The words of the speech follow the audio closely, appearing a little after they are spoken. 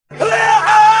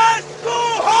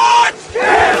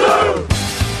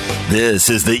This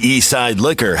is the Eastside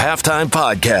Liquor Halftime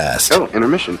Podcast. Oh,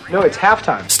 intermission. No, it's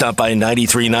halftime. Stop by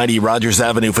 9390 Rogers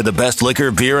Avenue for the best liquor,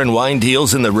 beer, and wine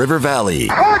deals in the River Valley.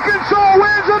 Arkansas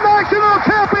wins the national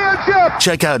championship.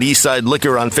 Check out Eastside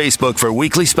Liquor on Facebook for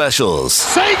weekly specials.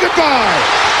 Say goodbye.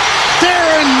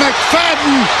 Darren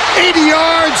McFadden, 80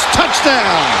 yards,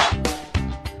 touchdown.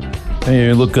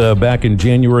 Hey, look back in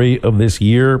January of this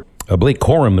year, Blake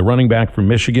Corum, the running back from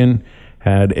Michigan,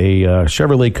 had a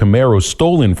Chevrolet Camaro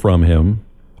stolen from him.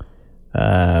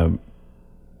 And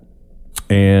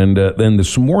then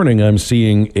this morning I'm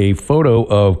seeing a photo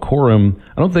of Corum.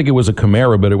 I don't think it was a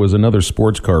Camaro, but it was another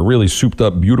sports car, really souped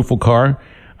up, beautiful car.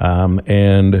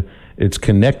 And it's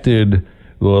connected.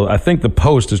 Well, I think the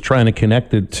Post is trying to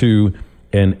connect it to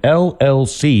an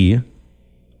LLC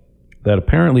that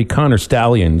apparently Connor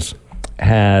Stallions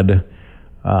had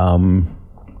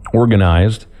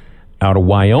organized out of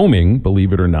Wyoming,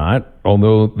 believe it or not,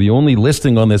 although the only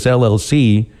listing on this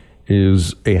LLC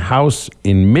is a house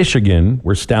in Michigan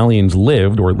where Stallions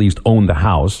lived, or at least owned the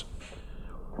house.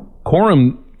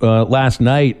 Corum last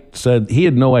night said he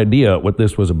had no idea what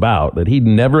this was about, that he'd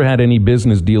never had any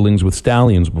business dealings with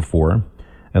Stallions before.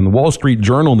 And the Wall Street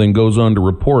Journal then goes on to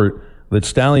report that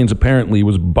Stallions apparently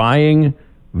was buying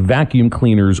vacuum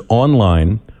cleaners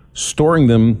online, storing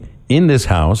them in this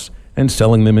house, and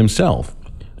selling them himself.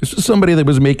 This is somebody that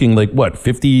was making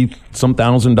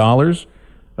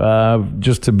 $50,000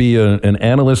 just to be an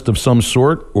analyst of some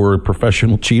sort, or a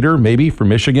professional cheater, maybe, for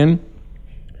Michigan.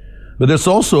 But this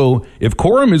also, if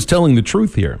Corum is telling the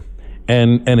truth here,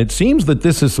 and it seems that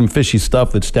this is some fishy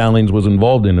stuff that Stallions was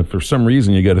involved in, if for some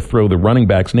reason you got to throw the running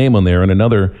back's name on there and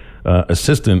another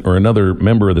assistant or another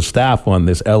member of the staff on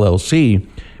this LLC,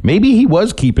 maybe he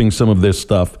was keeping some of this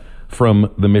stuff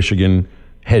from the Michigan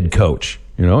head coach.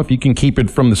 You know, if you can keep it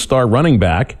from the star running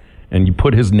back and you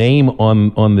put his name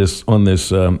on this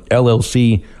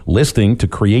LLC listing to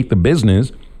create the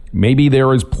business, maybe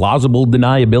there is plausible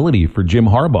deniability for Jim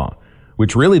Harbaugh,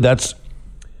 which really that's,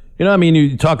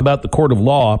 you talk about the court of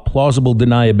law, plausible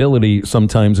deniability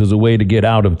sometimes is a way to get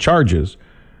out of charges.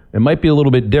 It might be a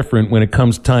little bit different when it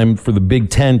comes time for the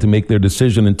Big Ten to make their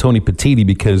decision and Tony Petitti,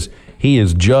 because he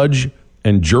is judge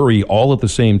and jury all at the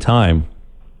same time.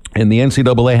 And the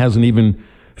NCAA hasn't even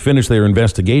finished their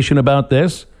investigation about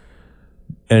this.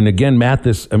 And again, Matt,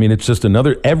 it's just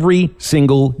every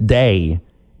single day,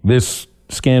 this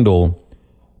scandal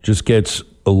just gets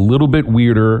a little bit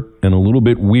weirder and a little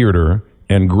bit weirder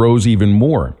and grows even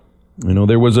more.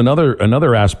 There was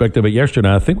another aspect of it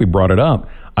yesterday. I think we brought it up.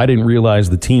 I didn't realize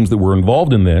the teams that were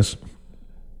involved in this,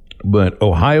 but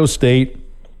Ohio State,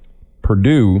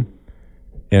 Purdue,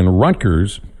 and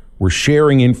Rutgers were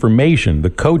sharing information. The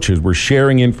coaches were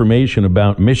sharing information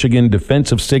about Michigan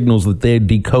defensive signals that they had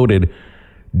decoded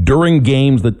during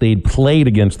games that they'd played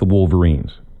against the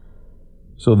Wolverines.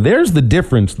 So there's the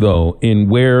difference, though, in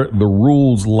where the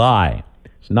rules lie.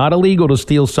 It's not illegal to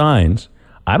steal signs.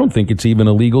 I don't think it's even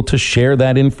illegal to share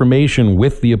that information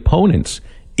with the opponents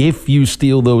if you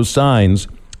steal those signs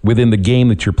within the game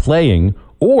that you're playing,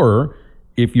 or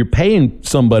if you're paying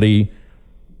somebody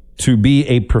to be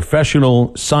a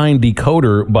professional sign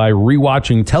decoder by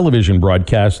rewatching television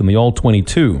broadcasts in the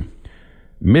All-22.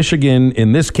 Michigan,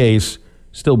 in this case,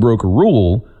 still broke a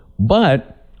rule,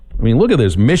 but, look at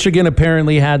this. Michigan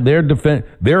apparently had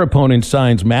their opponent's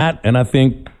signs, Matt, and I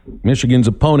think Michigan's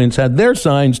opponents had their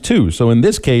signs too. So in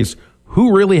this case,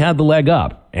 who really had the leg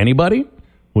up? Anybody?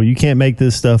 Well, you can't make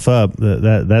this stuff up.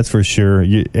 That's for sure.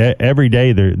 Every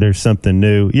day there's something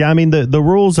new. Yeah, the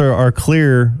rules are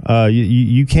clear.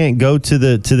 You can't go to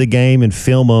the game and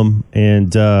film them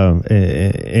and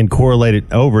correlate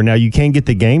it over. Now you can get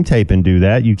the game tape and do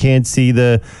that. You can see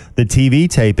the TV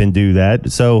tape and do that.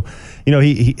 So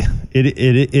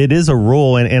it is a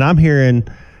rule, and I'm hearing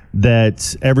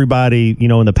that everybody,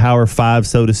 in the Power Five,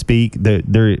 so to speak,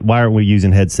 why aren't we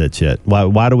using headsets yet?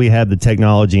 Why do we have the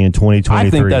technology in 2023? I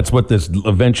think that's what this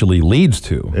eventually leads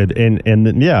to.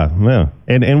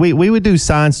 And we would do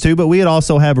signs too, but we'd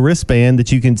also have a wristband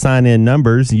that you can sign in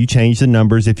numbers. You change the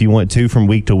numbers if you want to from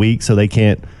week to week, so they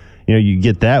can't, you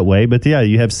get that way. But yeah,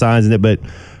 you have signs in it. But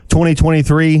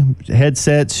 2023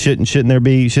 headsets shouldn't there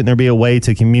be a way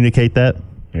to communicate that?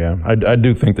 Yeah, I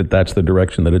do think that's the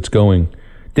direction that it's going.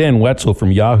 Dan Wetzel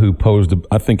from Yahoo posed,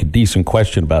 I think, a decent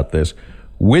question about this.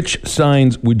 Which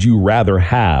signs would you rather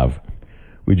have?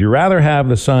 Would you rather have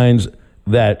the signs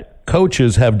that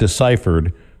coaches have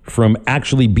deciphered from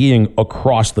actually being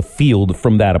across the field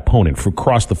from that opponent, from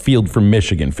across the field from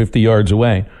Michigan, 50 yards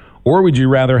away? Or would you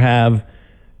rather have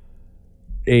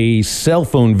a cell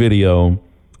phone video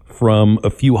from a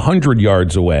few hundred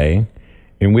yards away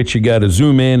in which you got to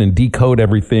zoom in and decode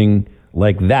everything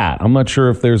like that. I'm not sure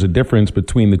if there's a difference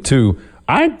between the two.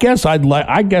 I guess I'd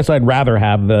rather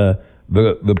have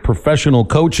the professional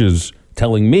coaches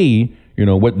telling me,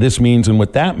 what this means and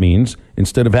what that means,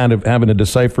 instead of having to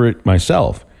decipher it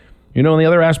myself. And the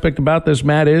other aspect about this,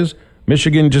 Matt, is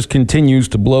Michigan just continues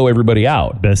to blow everybody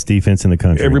out. Best defense in the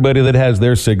country. Everybody that has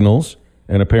their signals,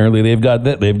 and apparently they've got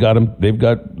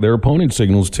their opponent's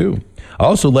signals too. I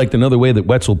also liked another way that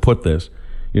Wetzel put this.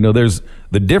 There's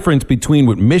the difference between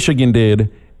what Michigan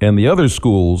did and the other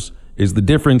schools is the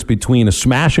difference between a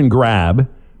smash and grab,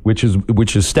 which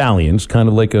is Stalions, kind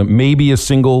of like maybe a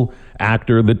single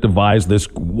actor that devised this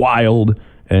wild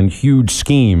and huge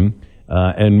scheme,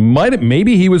 and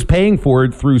maybe he was paying for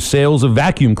it through sales of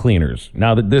vacuum cleaners.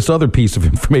 Now that this other piece of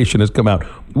information has come out,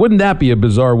 wouldn't that be a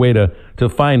bizarre way to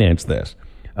finance this?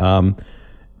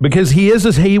 Because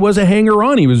he was a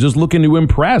hanger-on. He was just looking to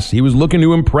impress. He was looking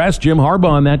to impress Jim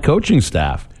Harbaugh and that coaching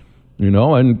staff,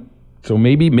 and so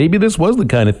maybe this was the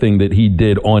kind of thing that he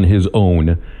did on his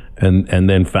own, and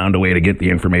then found a way to get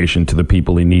the information to the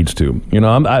people he needs to.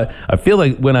 I feel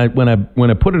like when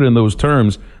I put it in those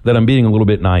terms that I'm being a little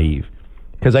bit naive,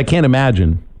 because I can't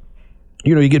imagine.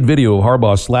 You get video of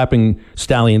Harbaugh slapping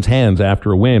Stalions' hands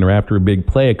after a win or after a big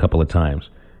play a couple of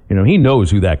times. He knows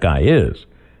who that guy is.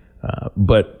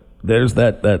 But there's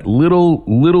that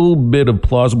little bit of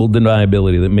plausible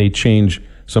deniability that may change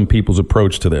some people's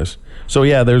approach to this. So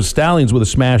yeah, there's Stalions with a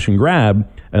smash and grab,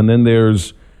 and then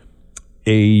there's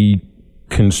a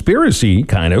conspiracy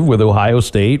kind of with Ohio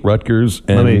State, Rutgers,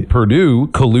 and Purdue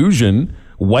collusion,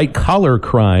 white collar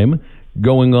crime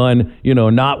going on.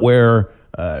 Not where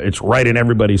it's right in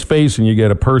everybody's face, and you get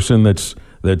a person that's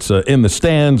in the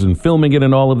stands and filming it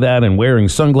and all of that and wearing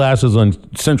sunglasses on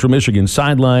Central Michigan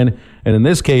sideline. And in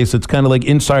this case, it's kind of like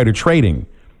insider trading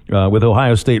with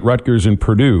Ohio State, Rutgers, and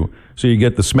Purdue. So you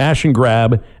get the smash and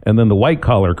grab and then the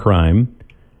white-collar crime.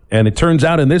 And it turns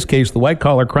out in this case, the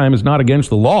white-collar crime is not against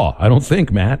the law, I don't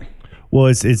think, Matt. Well,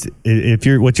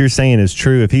 if what you're saying is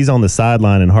true, if he's on the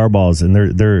sideline and Harbaugh's and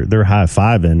they're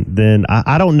high-fiving, then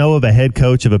I don't know of a head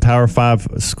coach of a Power 5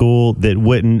 school that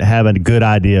wouldn't have a good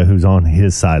idea who's on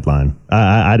his sideline.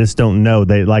 I just don't know.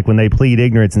 They like when they plead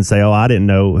ignorance and say, "Oh, I didn't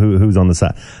know who's on the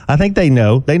side." I think they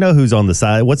know. They know who's on the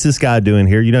side. What's this guy doing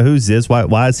here? Who's this?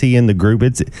 Why is he in the group?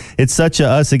 It's such a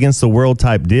us against the world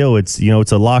type deal. It's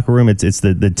it's a locker room. It's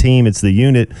the team. It's the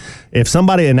unit. If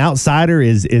somebody, an outsider,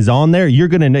 is on there, you're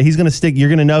gonna know. He's gonna stick. You're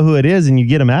gonna know who it is, and you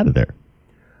get him out of there.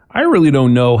 I really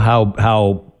don't know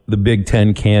how the Big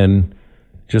Ten can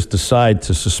just decide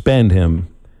to suspend him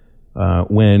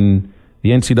when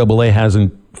the NCAA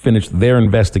hasn't finished their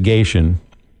investigation,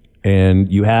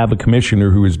 and you have a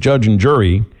commissioner who is judge and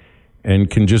jury and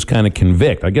can just kind of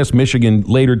convict. I guess Michigan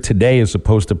later today is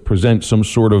supposed to present some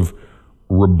sort of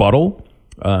rebuttal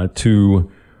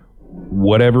to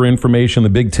whatever information the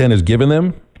Big Ten has given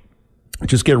them.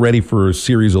 Just get ready for a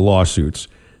series of lawsuits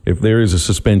if there is a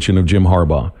suspension of Jim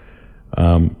Harbaugh.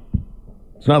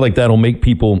 It's not like that'll make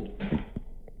people,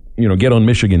 get on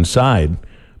Michigan's side,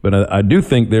 but I do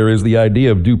think there is the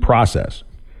idea of due process.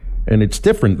 And it's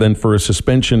different than for a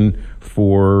suspension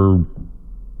for,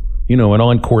 an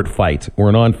on-court fight or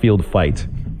an on-field fight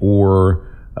or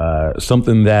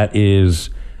something that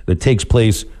takes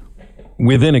place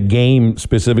within a game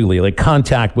specifically, like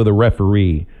contact with a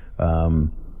referee,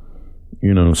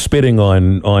 spitting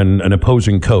on an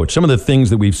opposing coach. Some of the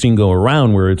things that we've seen go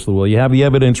around where it's, you have the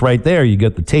evidence right there, you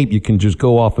get the tape, you can just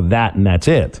go off of that and that's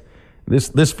it.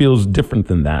 This feels different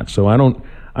than that. So I don't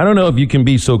know if you can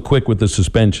be so quick with the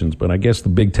suspensions, but I guess the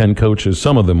Big Ten coaches,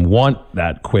 some of them want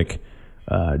that quick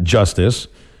justice.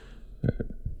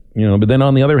 But then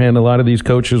on the other hand, a lot of these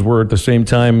coaches were at the same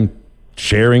time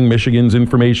sharing Michigan's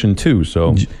information too.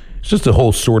 So it's just a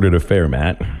whole sordid affair,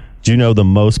 Matt. Do you know the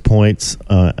most points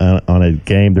on a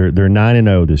game? They're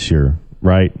 9-0 this year,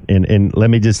 right? And let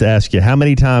me just ask you, how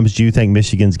many times do you think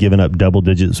Michigan's given up double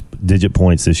digit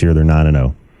points this year? They're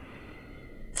 9-0.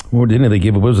 Well, didn't they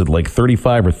give, was it like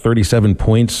 35 or 37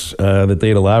 points that they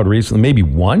had allowed recently? Maybe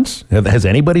once? Has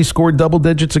anybody scored double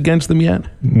digits against them yet?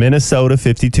 Minnesota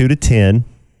 52-10.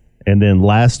 And then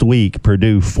last week,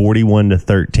 Purdue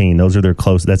 41-13. Those are their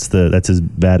close. That's as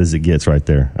bad as it gets right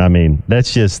there. I mean,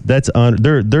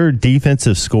 their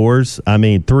defensive scores. I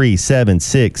mean, 3, 7,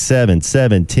 6, 7,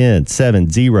 7, 10, 7,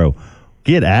 0.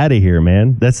 Get out of here,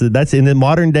 man. That's in the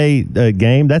modern day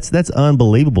game. That's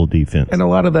unbelievable defense. And a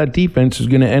lot of that defense is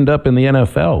going to end up in the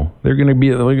NFL. They're going to be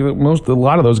a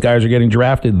lot of those guys are getting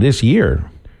drafted this year.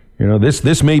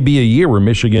 This may be a year where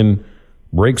Michigan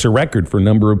breaks a record for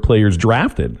number of players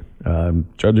drafted,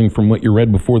 judging from what you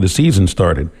read before the season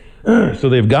started. So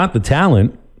they've got the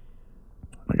talent.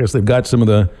 I guess they've got some of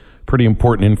the pretty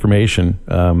important information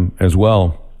as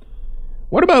well.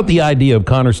 What about the idea of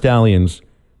Connor Stalions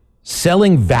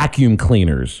selling vacuum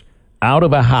cleaners out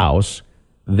of a house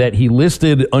that he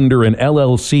listed under an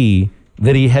LLC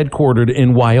that he headquartered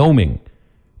in Wyoming?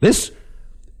 This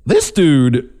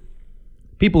dude,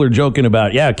 people are joking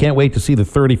about, can't wait to see the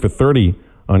 30 for 30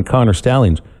 on Connor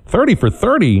Stalions. 30 for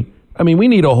 30? I mean, we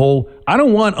need a whole... I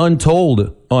don't want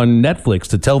Untold on Netflix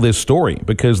to tell this story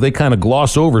because they kind of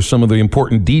gloss over some of the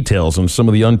important details and some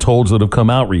of the Untolds that have come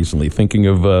out recently, thinking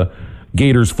of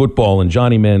Gators football and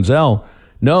Johnny Manziel.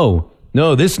 No,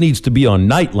 this needs to be on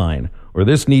Nightline, or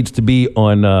this needs to be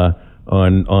on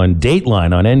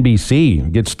Dateline, on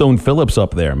NBC. Get Stone Phillips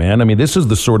up there, man. I mean, this is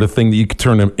the sort of thing that you could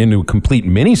turn into a complete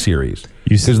miniseries.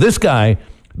 Because this guy,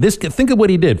 think of what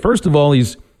he did. First of all,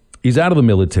 he's out of the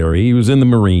military. He was in the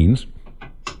Marines.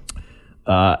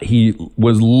 He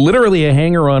was literally a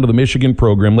hanger-on to the Michigan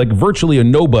program, like virtually a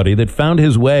nobody that found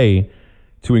his way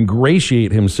to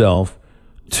ingratiate himself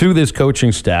to this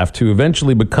coaching staff to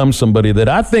eventually become somebody that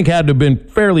I think had to have been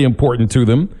fairly important to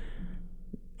them.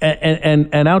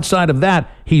 And outside of that,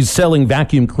 he's selling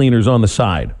vacuum cleaners on the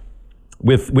side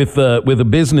with a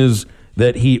business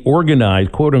that he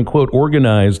organized, quote unquote,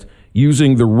 organized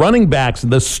using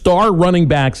the star running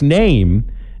back's name.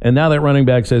 And now that running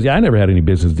back says, I never had any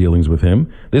business dealings with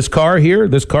him. This car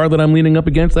that I'm leaning up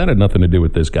against, that had nothing to do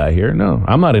with this guy here. No,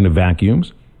 I'm not into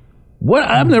vacuums. What?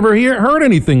 I've never heard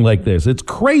anything like this. It's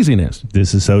craziness.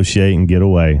 Disassociate and get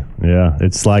away. Yeah,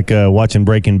 it's like watching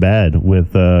Breaking Bad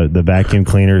with the vacuum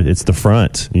cleaner. It's the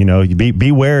front. You know,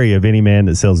 be wary of any man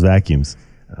that sells vacuums.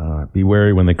 Be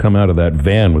wary when they come out of that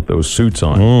van with those suits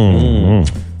on.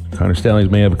 Connor Stalions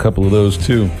may have a couple of those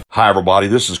too. Hi, everybody.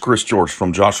 This is Chris George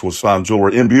from Joshua's Fine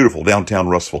Jewelry in beautiful downtown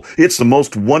Russellville. It's the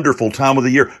most wonderful time of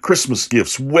the year. Christmas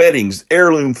gifts, weddings,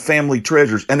 heirloom family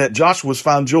treasures. And at Joshua's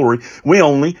Fine Jewelry, we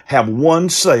only have one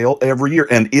sale every year,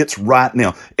 and it's right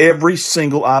now. Every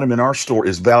single item in our store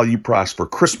is value priced for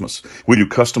Christmas. We do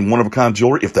custom one-of-a-kind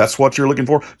jewelry. If that's what you're looking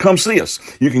for, come see us.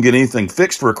 You can get anything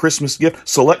fixed for a Christmas gift.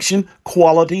 Selection,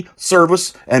 quality,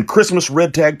 service, and Christmas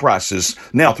red tag prices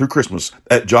now through Christmas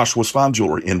at Joshua's Fine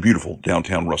Jewelry in beautiful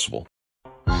downtown Russellville.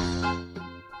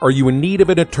 Are you in need of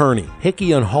an attorney?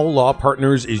 Hickey & Hull Law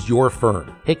Partners is your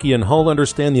firm. Hickey & Hull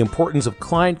understand the importance of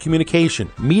client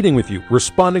communication, meeting with you,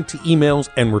 responding to emails,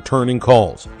 and returning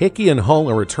calls. Hickey &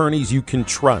 Hull are attorneys you can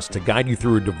trust to guide you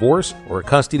through a divorce or a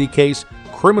custody case,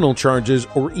 criminal charges,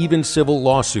 or even civil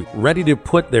lawsuit, ready to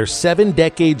put their 7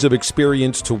 decades of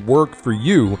experience to work for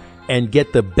you and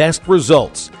get the best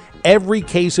results. Every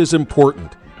case is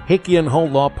important. Hickey & Hull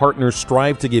Law Partners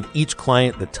strive to give each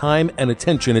client the time and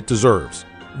attention it deserves.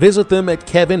 Visit them at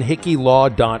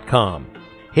kevinhickeylaw.com.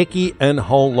 Hickey &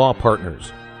 Hull Law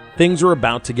Partners. Things are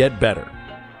about to get better.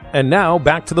 And now,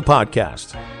 back to the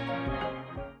podcast.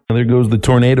 There goes the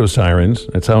tornado sirens.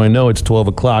 That's how I know it's 12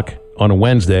 o'clock on a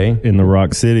Wednesday. In the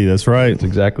Rock City, that's right. That's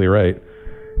exactly right.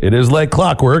 It is like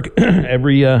clockwork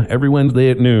every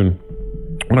Wednesday at noon.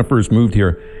 When I first moved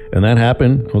here, and that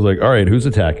happened, I was like, all right, who's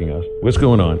attacking us? What's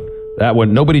going on? That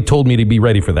one, nobody told me to be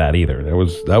ready for that either. That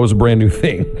was a brand new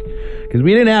thing. Because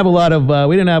we didn't have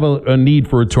a need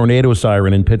for a tornado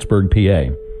siren in Pittsburgh,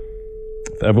 PA.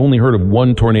 I've only heard of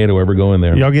one tornado ever going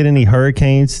there. Y'all get any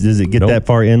hurricanes? Does it get that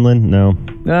far inland? No.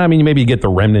 I mean, maybe you get the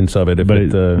remnants of it if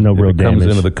it comes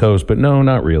into the coast, but no,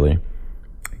 not really.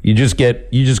 You just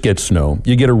get snow.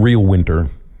 You get a real winter.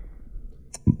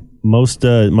 Most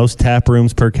tap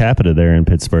rooms per capita there in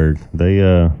Pittsburgh.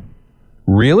 They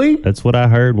really? That's what I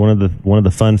heard. One of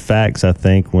the fun facts, I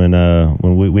think, when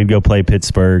we'd go play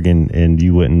Pittsburgh and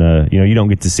you wouldn't you don't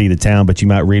get to see the town, but you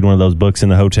might read one of those books in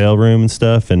the hotel room and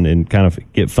stuff and kind of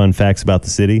get fun facts about the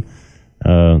city.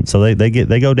 So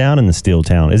they go down in the Steel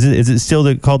Town. Is it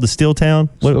still called the Steel Town?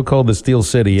 Still called the Steel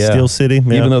City, yeah. Steel City,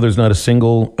 yeah. Even though there's not a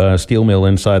single steel mill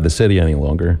inside the city any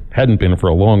longer. Hadn't been for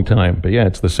a long time. But yeah,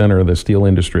 it's the center of the steel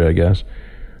industry, I guess.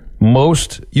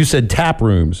 You said tap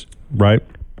rooms. Right.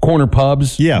 Corner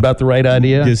pubs, yeah. About the right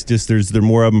idea. Just there are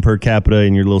more of them per capita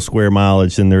in your little square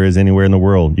mileage than there is anywhere in the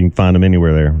world. You can find them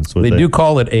anywhere there. They do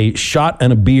call it a shot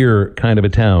and a beer kind of a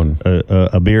town.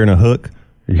 A beer and a hook.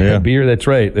 Yeah, beer. That's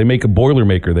right. They make a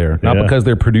Boilermaker there, not because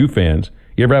they're Purdue fans.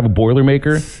 You ever have a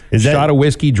Boilermaker? Shot of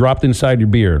whiskey dropped inside your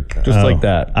beer, just like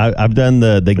that. I've done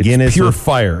the Guinness, pure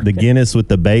fire. The Guinness with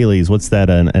the Baileys. What's that?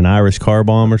 An Irish car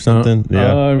bomb or something?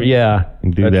 Yeah.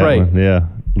 That's right. One. Yeah.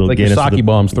 Like your sake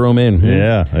bombs, throw them in.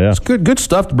 Yeah. It's good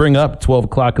stuff to bring up at 12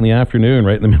 o'clock in the afternoon,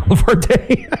 right in the middle of our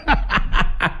day.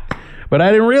 But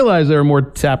I didn't realize there were more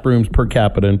tap rooms per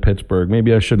capita in Pittsburgh.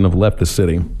 Maybe I shouldn't have left the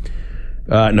city.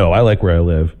 No, I like where I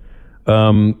live.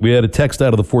 We had a text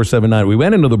out of the 479. We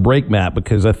went into the break, Matt,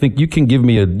 because I think you can give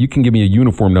me a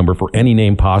uniform number for any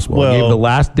name possible. I gave the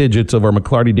last digits of our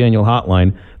McClarty Daniel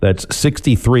hotline. That's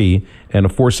 63, and a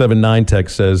 479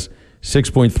 text says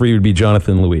 6.3 would be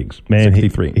Jonathan Luigs. Man,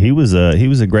 63. He was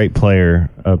a great player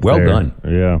up well there. Done.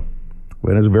 Yeah,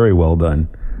 it is very well done.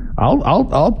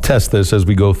 I'll test this as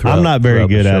we go through. I'm not very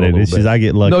good at it. It's just I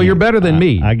get lucky. No, you're better than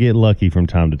me. I get lucky from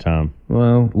time to time.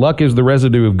 Well, luck is the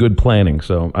residue of good planning.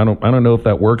 So I don't know if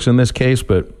that works in this case,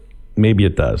 but maybe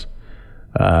it does.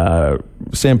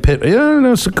 Sam Pitt. Yeah,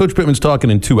 no, so Coach Pittman's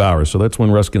talking in 2 hours, so that's when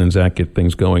Ruskin and Zach get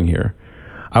things going here.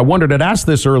 I wondered. I'd asked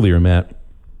this earlier, Matt.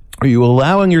 Are you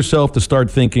allowing yourself to start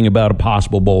thinking about a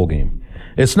possible bowl game?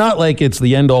 It's not like it's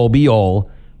the end-all, be-all.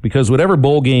 Because whatever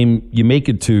bowl game you make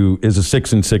it to is a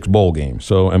 6-6 bowl game.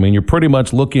 So, I mean, you're pretty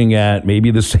much looking at maybe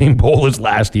the same bowl as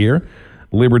last year,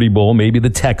 Liberty Bowl, maybe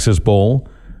the Texas Bowl.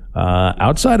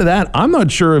 Outside of that, I'm not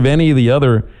sure of any of the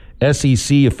other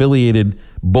SEC-affiliated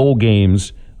bowl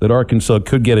games that Arkansas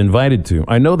could get invited to.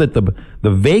 I know that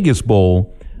the Vegas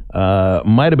Bowl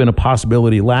might have been a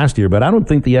possibility last year, but I don't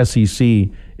think the SEC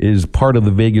is part of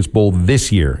the Vegas Bowl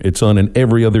this year. It's on an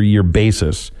every other year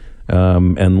basis.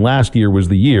 And last year was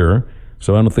the year,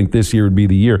 so I don't think this year would be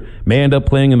the year. May end up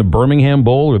playing in the Birmingham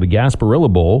Bowl or the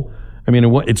Gasparilla Bowl. I mean,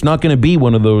 it's not going to be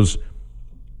one of those.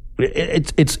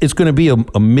 It's going to be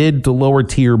a mid to lower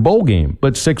tier bowl game,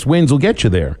 but 6 wins will get you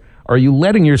there. Are you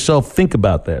letting yourself think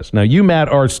about this? Now, you, Matt,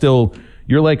 are still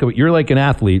you're like an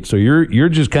athlete, so you're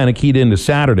just kind of keyed into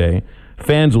Saturday.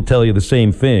 Fans will tell you the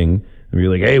same thing. And you're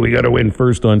like, hey, we got to win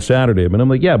first on Saturday. But I'm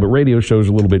like, yeah, but radio shows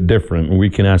are a little bit different, and we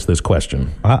can ask this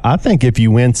question. I think if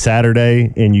you win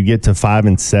Saturday and you get to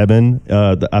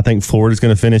 5-7, I think Florida's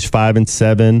going to finish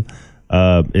 5-7.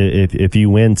 If you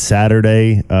win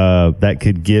Saturday, that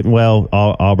could get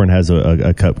Auburn has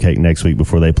a cupcake next week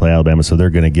before they play Alabama, so they're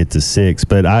going to get to 6.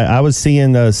 But I was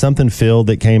seeing something, Phil,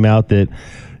 that came out that.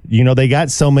 You know, they got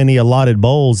so many allotted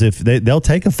bowls. If they'll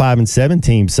take a 5-7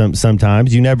 team,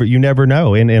 sometimes you never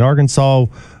know. And Arkansas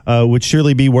would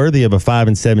surely be worthy of a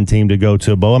 5-7 team to go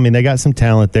to a bowl. I mean, they got some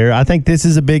talent there. I think this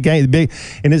is a big game.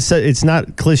 And it's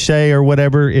not cliche or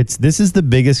whatever. This is the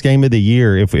biggest game of the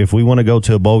year. If we want to go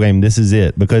to a bowl game, this is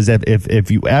it. Because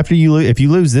if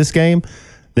you lose this game,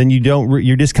 then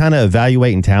you're just kind of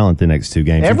evaluating talent the next 2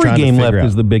 games. Every game left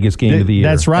is the biggest game of the year.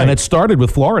 That's right. And it started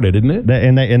with Florida, didn't it?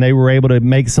 And they were able to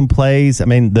make some plays. I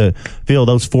mean,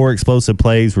 those 4 explosive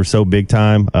plays were so big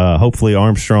time. Hopefully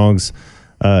Armstrong's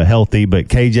healthy, but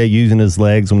KJ using his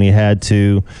legs when he had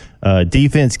to.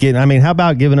 Defense how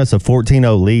about giving us a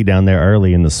 14-0 lead down there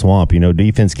early in the swamp? You know,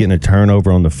 defense getting a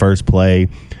turnover on the first play.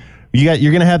 You're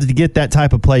going to have to get that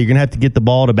type of play. You're going to have to get the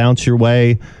ball to bounce your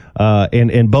way.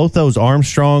 And both those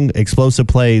Armstrong explosive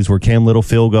plays were Cam Little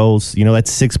field goals. You know,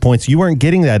 that's 6 points. You weren't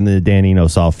getting that in the Dan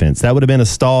Enos offense. That would have been a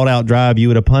stalled out drive. You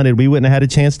would have punted. We wouldn't have had a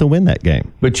chance to win that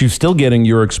game. But you're still getting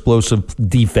your explosive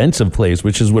defensive plays,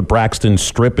 which is what Braxton's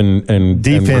strip and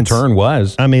return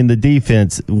was. I mean, the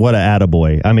defense, what a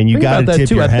attaboy. I mean, you got to tip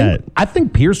your hat. I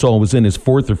think Pearsall was in his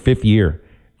 4th or 5th year,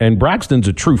 and Braxton's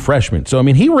a true freshman. So, I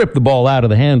mean, he ripped the ball out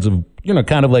of the hands of,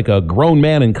 kind of like a grown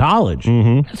man in college.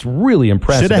 Mm-hmm. That's really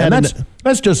impressive. And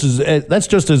that's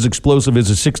just as explosive as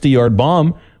a 60-yard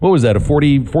bomb. What was that, a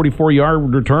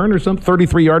 44-yard return or something?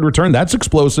 33-yard return? That's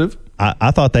explosive. I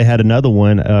thought they had another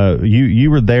one. You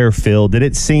were there, Phil. Did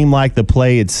it seem like the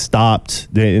play had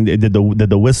stopped? Did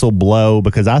the whistle blow?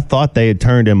 Because I thought they had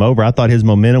turned him over. I thought his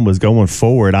momentum was going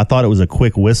forward. I thought it was a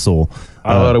quick whistle.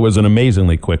 I thought it was an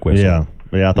amazingly quick whistle. Yeah.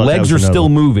 I thought legs are still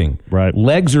moving. Right.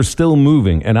 Legs are still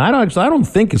moving. And I don't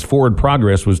think his forward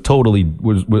progress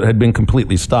had been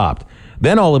completely stopped.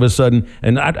 Then all of a sudden,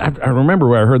 and I remember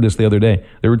where I heard this the other day,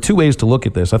 there were 2 ways to look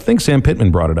at this. I think Sam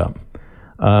Pittman brought it up.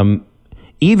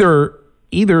 Either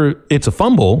it's a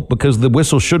fumble because the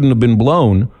whistle shouldn't have been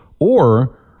blown,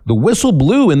 or the whistle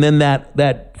blew and then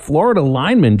that Florida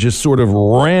lineman just sort of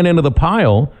ran into the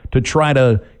pile to try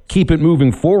to keep it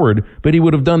moving forward, but he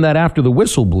would have done that after the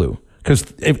whistle blew.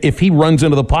 Because if he runs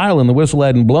into the pile and the whistle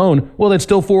hadn't blown, well, that's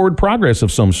still forward progress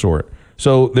of some sort.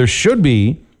 So there should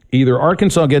be either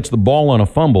Arkansas gets the ball on a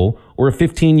fumble or a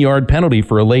 15-yard penalty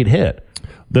for a late hit.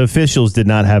 The officials did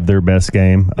not have their best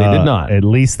game. They did not. At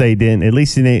least they didn't.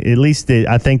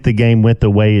 I think the game went the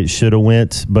way it should have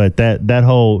went. But that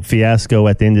whole fiasco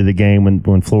at the end of the game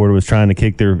when Florida was trying to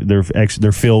kick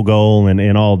their field goal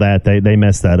and all that, they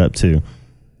messed that up too.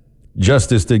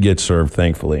 Justice did get served,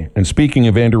 thankfully. And speaking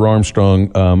of Andrew Armstrong,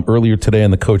 earlier today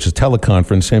on the coach's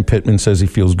teleconference, Sam Pittman says he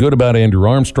feels good about Andrew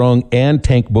Armstrong and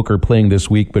Tank Booker playing this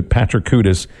week, but Patrick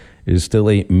Kudus is still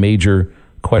a major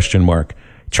question mark.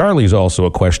 Charlie's also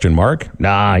a question mark.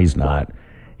 Nah, he's not.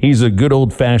 He's a good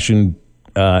old-fashioned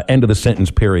end of the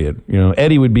sentence period. You know,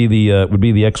 Eddie would be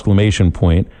the exclamation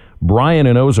point. Brian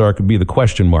and Ozark would be the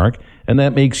question mark, and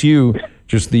that makes you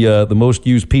just the most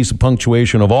used piece of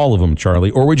punctuation of all of them,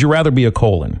 Charlie. Or would you rather be a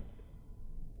colon?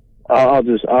 I'll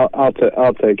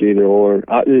take either or.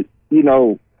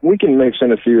 We can mix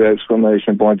in a few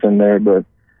exclamation points in there, but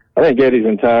I think Eddie's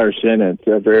entire sentence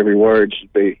after every word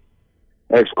should be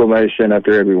exclamation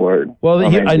after every word. Well,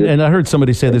 and I heard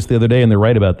somebody say this the other day, and they're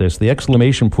right about this. The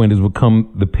exclamation point has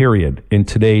become the period in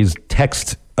today's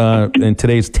text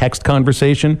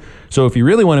conversation. So if you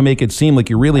really want to make it seem like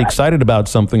you're really excited about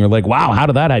something, or like, wow, how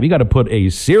did that happen? You got to put a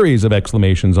series of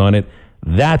exclamations on it.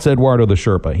 That's Eduardo the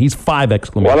Sherpa. He's 5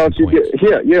 exclamation points. Why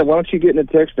don't you get in a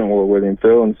texting war with him,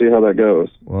 Phil, and see how that goes?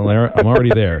 Well, I'm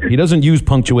already there. He doesn't use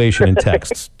punctuation in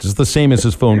texts. It's the same as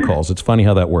his phone calls. It's funny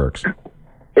how that works.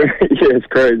 Yeah, it's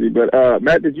crazy. But,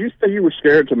 Matt, did you say you were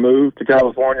scared to move to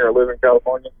California or live in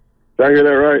California? Did I hear that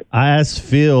right? I asked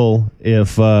Phil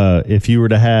if you were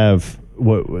to have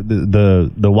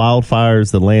the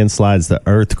wildfires, the landslides, the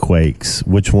earthquakes,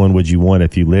 which one would you want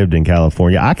if you lived in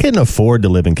California? I couldn't afford to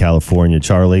live in California,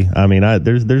 Charlie. I mean,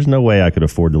 there's no way I could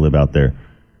afford to live out there.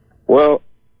 Well,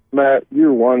 Matt,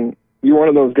 you're one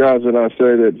of those guys that I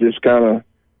say that just kind of,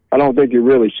 I don't think you're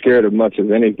really scared of much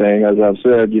of anything. As I've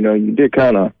said, you did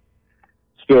kind of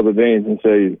spill the beans and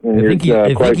say.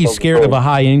 I think he's scared of a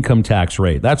high income tax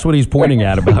rate. That's what he's pointing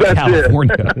at about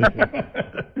California.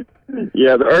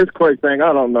 Yeah, the earthquake thing,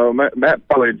 I don't know. Matt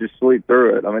probably just sleep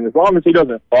through it. I mean, as long as he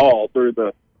doesn't fall through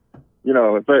the,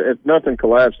 if nothing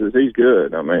collapses, he's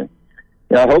good. I mean,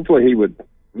 hopefully he would.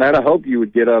 Matt, I hope you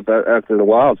would get up after the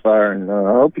wildfire, and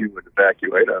I hope you would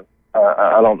evacuate.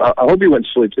 I hope you wouldn't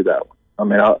sleep through that one. I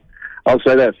mean, I'll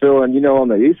say that, Phil. And on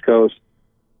the East Coast,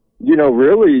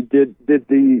 really, did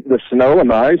the snow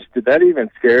and ice, did that even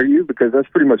scare you? Because that's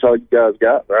pretty much all you guys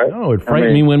got, right? No, it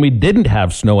frightened me when we didn't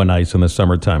have snow and ice in the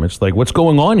summertime. It's like, what's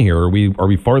going on here? Are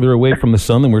we farther away from the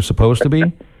sun than we're supposed to be?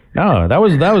 No, that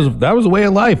was a way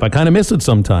of life. I kind of miss it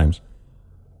sometimes.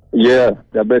 Yeah,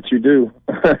 I bet you do.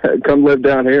 Come live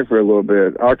down here for a little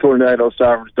bit. Our tornado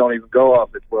sirens don't even go off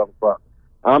at 12 o'clock.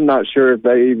 I'm not sure if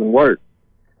they even work.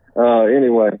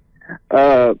 Anyway,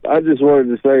 I just wanted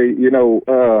to say, you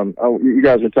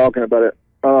guys were talking about it.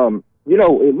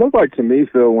 It looked like to me,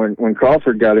 Phil, when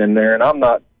Crawford got in there, and it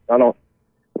looked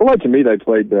like to me they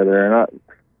played better, and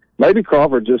maybe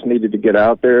Crawford just needed to get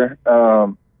out there.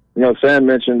 Sam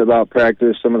mentioned about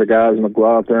practice, some of the guys,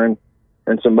 McLaughlin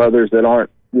and some others that don't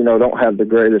have the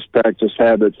greatest practice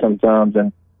habits sometimes,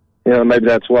 and maybe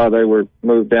that's why they were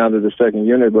moved down to the second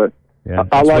unit. But yeah,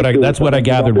 that's what I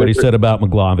gathered what he said about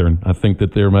McLaughlin. I think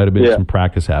that there might have been some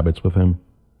practice habits with him.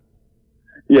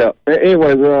 Yeah.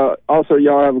 Anyways, also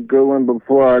y'all have a good one.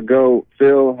 Before I go,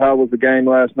 Phil, how was the game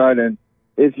last night? And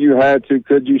if you had to,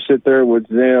 could you sit there with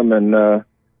Zim and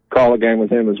call a game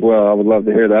with him as well? I would love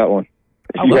to hear that one.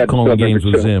 I love calling games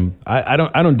with Zim. I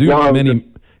don't do many.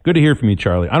 Good to hear from you,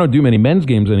 Charlie. I don't do many men's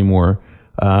games anymore.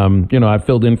 I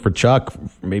filled in for Chuck,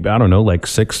 maybe, I don't know, like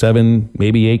 6, 7,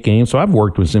 maybe 8 games. So I've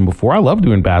worked with him before. I love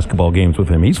doing basketball games with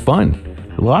him. He's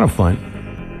fun. A lot of fun.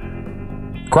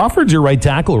 Crawford's your right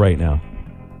tackle right now.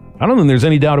 I don't think there's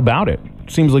any doubt about it.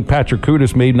 Seems like Patrick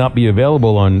Kudus may not be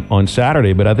available on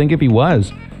Saturday, but I think if he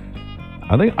was,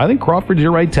 I think Crawford's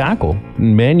your right tackle.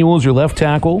 Manuel's your left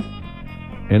tackle.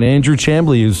 And Andrew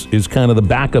Chambly is kind of the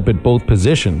backup at both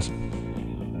positions.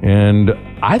 And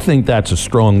I think that's a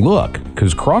strong look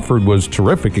because Crawford was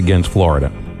terrific against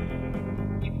Florida.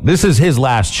 This is his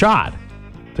last shot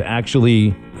to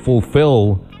actually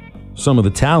fulfill some of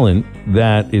the talent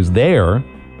that is there,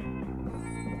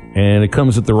 and it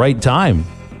comes at the right time.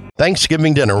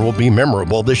 Thanksgiving dinner will be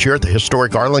memorable this year at the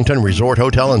historic Arlington Resort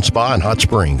Hotel and Spa in Hot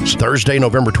Springs. Thursday,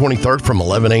 November 23rd from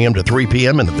 11 a.m. to 3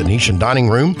 p.m. in the Venetian Dining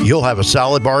Room. You'll have a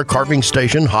salad bar, carving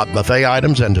station, hot buffet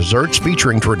items, and desserts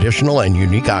featuring traditional and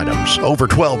unique items. Over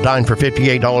 12 dine for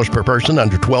 $58 per person,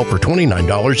 under 12 for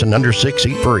 $29, and under 6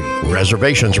 eat free.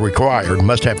 Reservations required.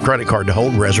 Must have credit card to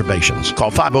hold reservations. Call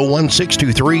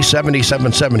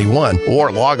 501-623-7771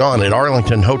 or log on at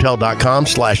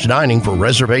arlingtonhotel.com/dining for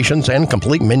reservations and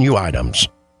complete menu items.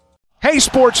 Hey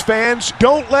sports fans,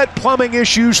 don't let plumbing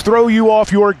issues throw you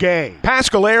off your game.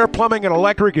 Pascal Air Plumbing and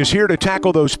Electric is here to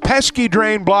tackle those pesky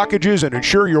drain blockages and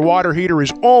ensure your water heater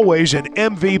is always in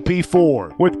MVP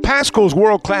form. With Pascal's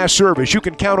world-class service, you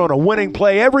can count on a winning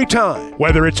play every time.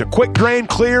 Whether it's a quick drain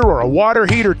clear or a water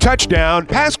heater touchdown,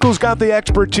 Pascal's got the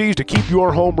expertise to keep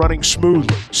your home running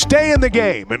smoothly. Stay in the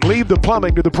game and leave the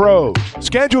plumbing to the pros.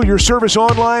 Schedule your service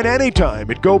online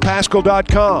anytime at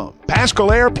gopascal.com.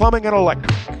 Pascal Air Plumbing and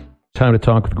Electric. Time to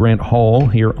talk with Grant Hall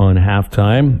here on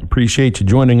Halftime. Appreciate you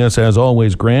joining us as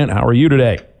always, Grant. How are you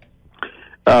today?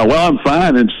 Well, I'm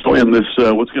fine, enjoying this,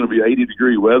 what's going to be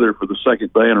 80-degree weather for the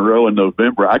second day in a row in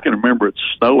November. I can remember it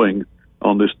snowing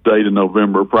on this date in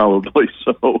November, probably.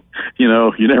 So,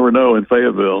 you never know in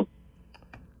Fayetteville.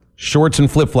 Shorts and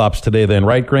flip-flops today then,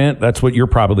 right, Grant? That's what you're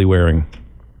probably wearing.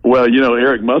 Well,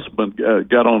 Eric Musselman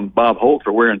got on Bob Holt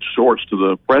for wearing shorts to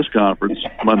the press conference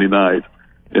Monday night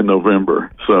in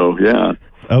November. So, yeah.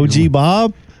 OG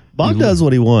Bob? Bob does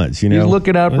what he wants, He's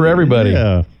looking out for everybody.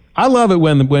 Yeah. I love it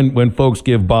when folks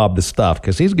give Bob the stuff,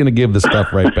 because he's going to give the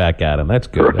stuff right back at him. That's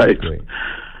good. Right. That's great.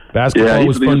 Basketball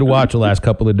was fun to watch the last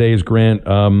couple of days, Grant.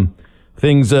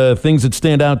 Things that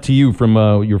stand out to you from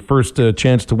your first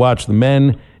chance to watch the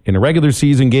men in a regular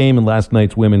season game and last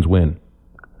night's women's win.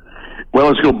 Well,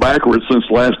 let's go backwards since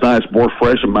last night's more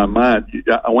fresh in my mind.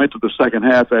 I went to the second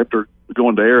half after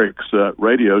going to Eric's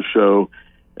radio show,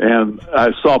 and I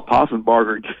saw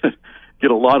Poffenbarger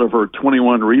get a lot of her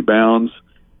 21 rebounds.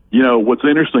 What's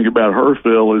interesting about her,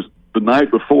 Phil, is the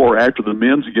night before, after the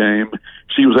men's game,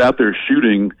 she was out there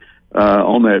shooting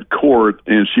on that court,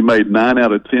 and she made 9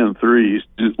 out of 10 threes,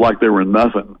 just like they were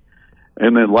nothing.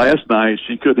 And then last night,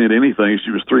 she couldn't hit anything.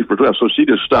 She was 3 for 12, so she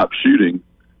just stopped shooting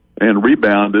and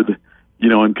rebounded,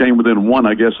 and came within 1,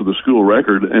 I guess, of the school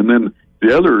record. And then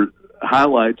the other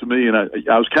highlight to me, and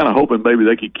I was kind of hoping maybe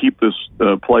they could keep this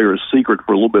player a secret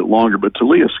for a little bit longer, but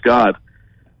Talia Scott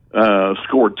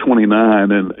scored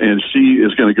 29, and she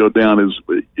is going to go down as,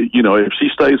 if she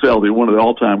stays healthy, one of the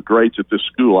all-time greats at this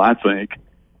school, I think,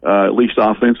 at least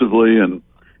offensively. And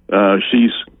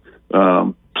she's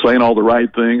saying all the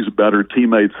right things about her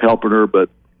teammates helping her, but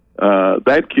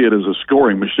that kid is a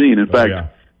scoring machine. In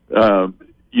fact,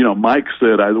 Mike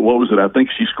said, I think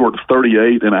she scored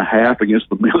 38 and a half against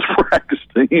the men's practice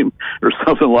team or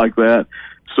something like that.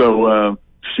 So,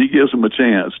 she gives him a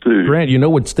chance too. Grant,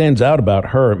 what stands out about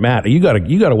her, Matt? You got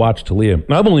to watch Talia.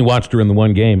 I've only watched her in the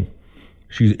one game.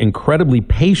 She's incredibly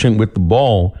patient with the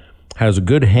ball, has a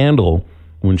good handle.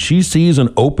 When she sees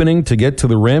an opening to get to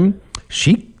the rim,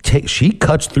 she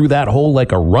cuts through that hole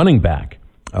like a running back.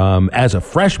 As a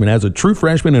freshman, as a true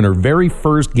freshman in her very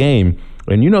first game,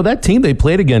 and that team they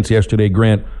played against yesterday,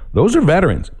 Grant, those are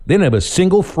veterans. They didn't have a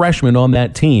single freshman on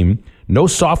that team. No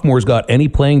sophomores got any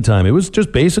playing time. It was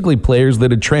just basically players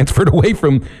that had transferred away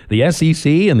from the SEC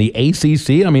and the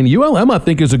ACC. I mean, ULM, I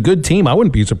think, is a good team. I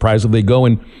wouldn't be surprised if they go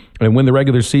and win the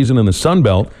regular season in the Sun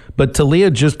Belt. But Talia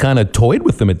just kind of toyed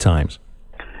with them at times.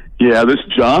 Yeah, this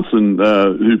Johnson,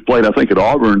 who played, I think, at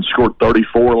Auburn, scored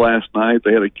 34 last night.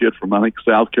 They had a kid from, I think,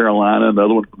 South Carolina,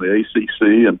 another one from the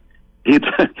ACC. And he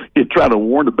tried to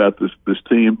warn about this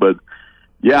team. But,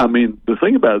 yeah, I mean, the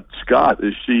thing about Scott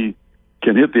is she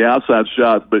can hit the outside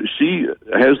shot, but she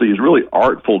has these really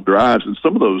artful drives, and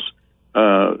some of those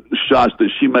shots that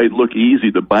she made look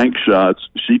easy, the bank shots,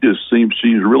 she just seems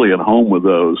she's really at home with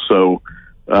those. So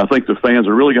I think the fans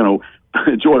are really going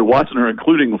to enjoy watching her,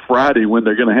 including Friday when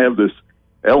they're going to have this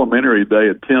elementary day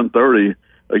at 10:30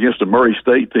 against a Murray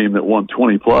State team that won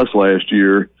 20-plus last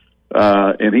year.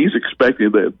 And he's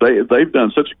expecting that they've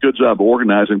done such a good job of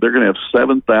organizing. They're going to have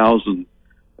 7,000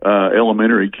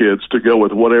 elementary kids to go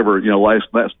with whatever, last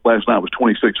night was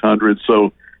 2,600.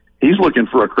 So he's looking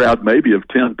for a crowd maybe of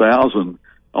 10,000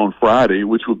 on Friday,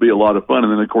 which would be a lot of fun.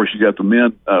 And then, of course, you got the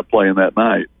men playing that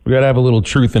night. We got to have a little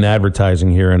truth in advertising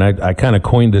here. And I kind of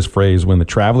coined this phrase when the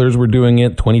Travelers were doing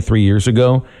it 23 years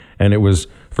ago. And it was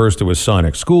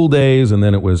Sonic School Days, and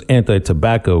then it was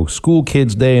Anti-Tobacco School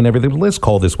Kids Day and everything. Let's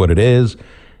call this what it is.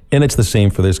 And it's the same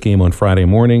for this game on Friday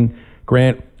morning.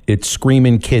 Grant, it's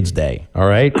Screaming Kids Day, all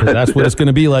right? Because that's what it's going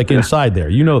to be like inside there.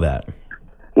 You know that.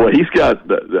 Well, he's got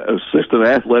the assistant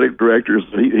athletic directors.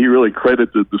 He really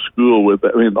credited the school with,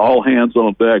 all hands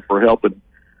on deck for helping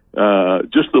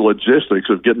just the logistics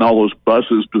of getting all those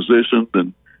buses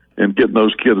positioned and getting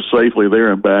those kids safely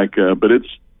there and back. But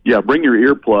bring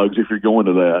your earplugs if you're going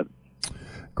to that.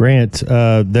 Grant,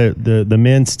 the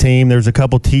men's team, there's a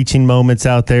couple teaching moments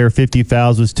out there. 50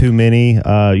 fouls was too many.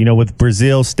 With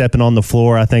Brazil stepping on the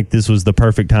floor, I think this was the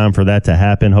perfect time for that to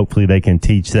happen. Hopefully they can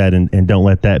teach that and don't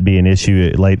let that be an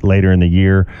issue later in the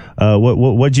year.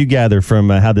 What'd you gather from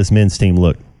how this men's team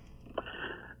looked?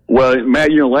 Well,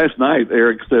 Matt, last night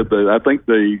Eric said that I think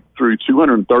they threw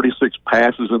 236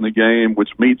 passes in the game, which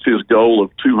meets his goal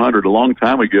of 200 a long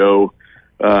time ago.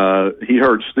 He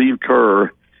heard Steve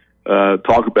Kerr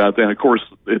talk about that. And of course,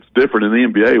 it's different in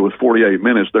the NBA with 48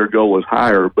 minutes. Their goal is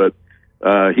higher, but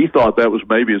he thought that was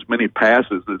maybe as many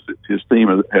passes as his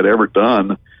team had ever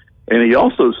done. And he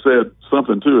also said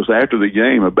something to us after the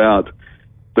game about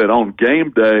that on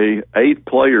game day, 8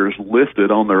 players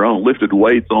lifted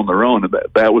weights on their own, and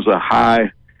that was a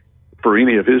high for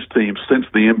any of his teams since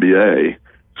the NBA.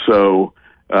 So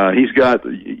he's got,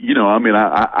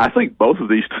 I think both of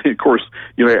these, of course,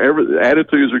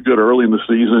 attitudes are good early in the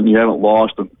season. You haven't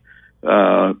lost,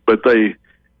 but they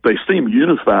seem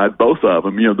unified, both of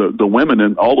them. The women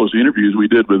in all those interviews we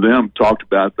did with them talked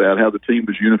about that, how the team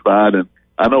was unified. And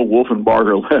I know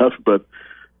Wolfenbarger left, but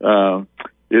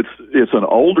it's an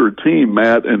older team,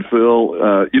 Matt and Phil.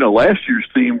 Last year's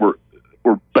team were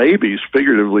babies,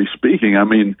 figuratively speaking. I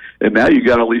mean, and now you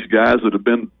got all these guys that have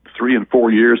been 3 and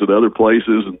 4 years at other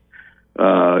places, and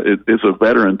it's a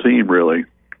veteran team, really.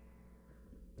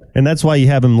 And that's why you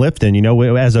have him lifting,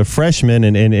 as a freshman,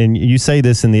 and you say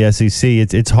this in the SEC,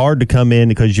 it's hard to come in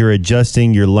because you're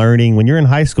adjusting, you're learning. When you're in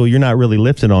high school, you're not really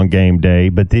lifting on game day.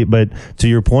 But to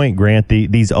your point, Grant,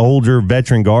 these older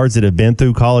veteran guards that have been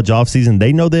through college offseason,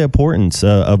 they know the importance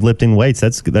of lifting weights.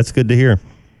 That's good to hear.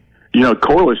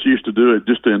 Corliss used to do it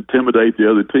just to intimidate the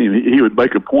other team. He would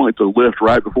make a point to lift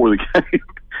right before the game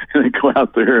and then go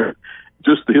out there.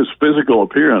 Just his physical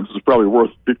appearance is probably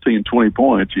worth 15, 20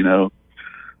 points,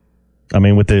 I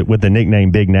mean, with the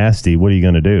nickname Big Nasty, what are you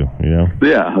going to do,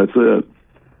 Yeah, that's it.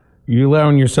 You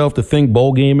allowing yourself to think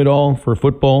bowl game at all for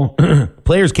football?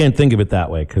 Players can't think of it that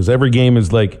way because every game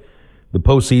is like the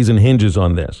postseason hinges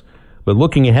on this. But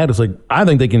looking ahead, it's like, I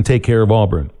think they can take care of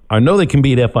Auburn. I know they can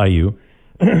beat FIU.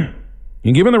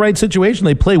 And given the right situation,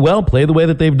 they play well, play the way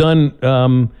that they've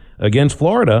done against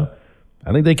Florida.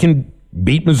 I think they can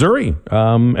beat Missouri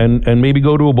and maybe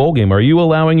go to a bowl game. Are you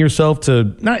allowing yourself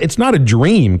to? It's not a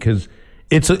dream because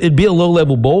it'd be a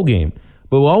low-level bowl game.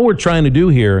 But all we're trying to do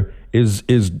here is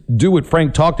do what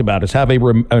Frank talked about, is have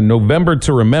a November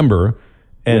to remember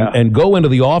and go into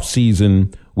the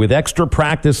offseason with extra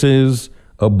practices,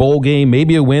 a bowl game,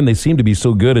 maybe a win. They seem to be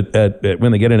so good at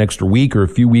when they get an extra week or a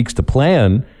few weeks to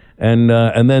plan. And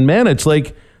then, man, it's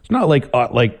not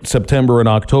like September and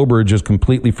October are just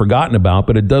completely forgotten about,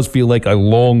 but it does feel like a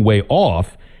long way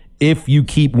off if you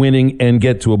keep winning and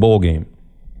get to a bowl game.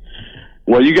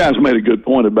 Well, you guys made a good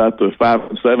point about the 5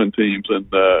 and 7 teams, and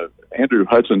Andrew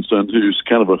Hutchinson, who's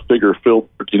kind of a figure filter,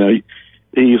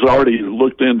 he's already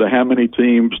looked into how many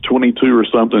teams, 22 or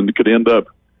something, could end up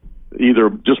either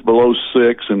just below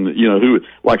 6, and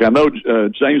I know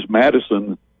James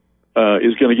Madison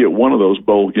is going to get one of those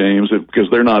bowl games because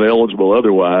they're not eligible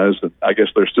otherwise. And I guess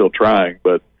they're still trying,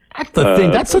 but that's the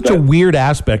thing. That's such a weird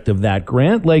aspect of that,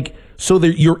 Grant. So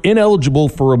that you're ineligible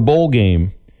for a bowl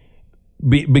game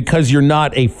because you're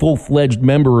not a full-fledged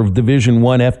member of Division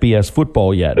I FBS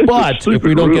football yet. But if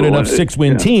we don't get enough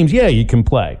 6-win teams, you can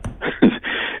play.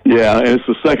 Yeah, and it's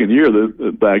the second year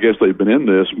that I guess they've been in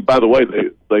this. By the way,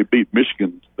 they beat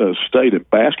Michigan State in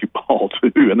basketball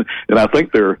too, and I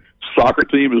think their soccer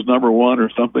team is number 1 or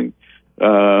something.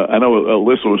 I know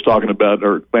Alyssa was talking about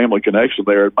her family connection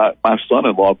there. My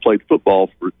son-in-law played football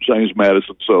for James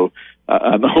Madison, so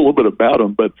I know a little bit about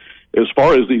them. But as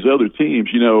far as these other teams,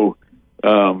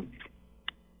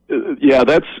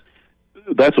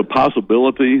 that's a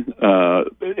possibility.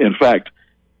 In fact,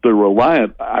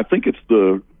 I think it's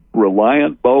the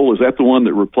Reliant Bowl. Is that the one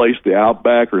that replaced the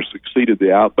Outback or succeeded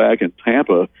the Outback in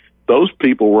Tampa? Those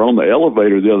people were on the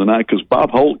elevator the other night because Bob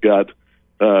Holt got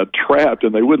trapped,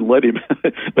 and they wouldn't let him.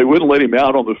 They wouldn't let him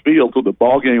out on the field till the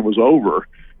ball game was over.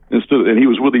 And he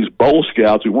was with these Bowl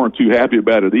Scouts who weren't too happy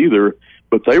about it either.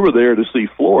 But they were there to see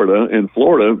Florida, and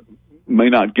Florida may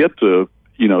not get to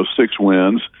 6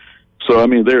 wins. So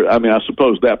I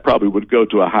suppose that probably would go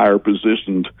to a higher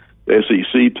positioned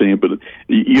SEC team. But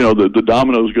the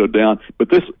dominoes go down. But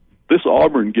this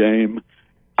Auburn game,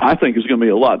 I think, is going to be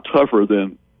a lot tougher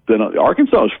than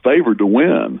Arkansas is favored to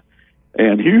win.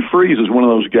 And Hugh Freeze is one of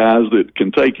those guys that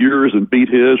can take yours and beat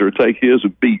his, or take his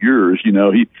and beat yours.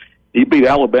 He beat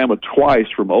Alabama twice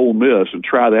from Ole Miss, and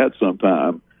try that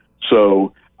sometime.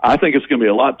 So I think it's going to be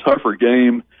a lot tougher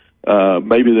game,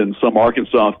 maybe than some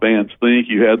Arkansas fans think.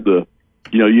 You had the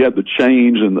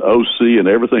change in the OC, and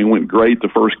everything went great the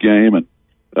first game. And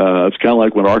it's kind of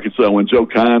like when Joe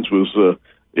Kynes was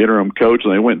interim coach,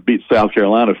 and they went and beat South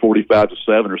Carolina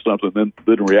 45-7 or something. Then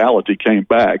reality came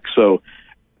back. So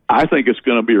I think it's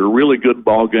going to be a really good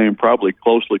ball game, probably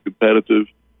closely competitive,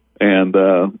 and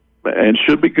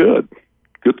should be good.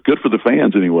 Good for the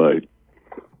fans anyway.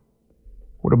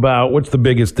 What's the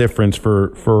biggest difference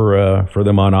for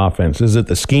them on offense? Is it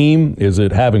the scheme? Is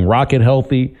it having Rocket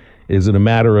healthy? Is it a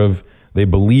matter of they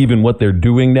believe in what they're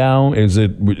doing now? Is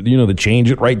it the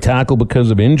change at right tackle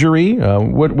because of injury?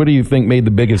 What do you think made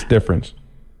the biggest difference?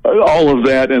 all of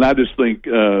that, and I just think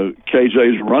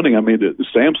KJ's running. I mean,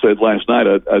 Sam said last night,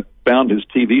 I found his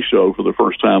TV show for the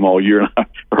first time all year, and I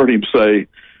heard him say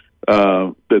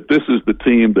that this is the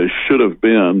team that should have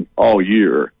been all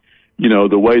year. You know,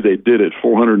 the way they did it,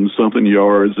 400 and something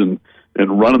yards, and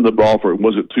running the ball for,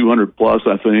 was it 200 plus,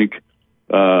 I think,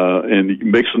 and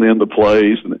mixing in the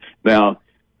plays. Now,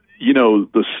 you know,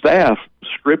 the staff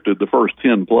scripted the first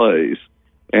 10 plays,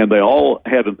 and they all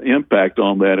had an impact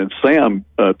on that. And Sam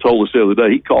told us the other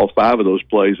day he called 5 of those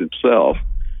plays himself.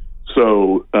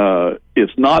 So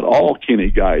it's not all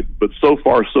Kenny Guyton, but so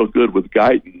far so good with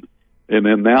Guyton. And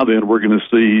then we're going to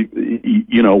see,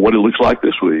 you know, what it looks like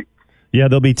this week. Yeah,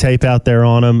 there'll be tape out there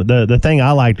on them. The thing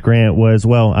I liked, Grant, was,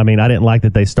 well, I mean, I didn't like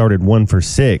that they started 1 for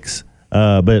 6,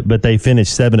 but they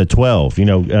finished 7 of 12, you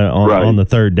know, on the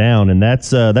third down, and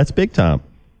that's big time.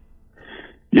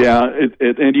 Yeah,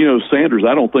 and you know, Sanders,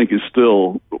 I don't think is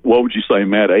still, what would you say,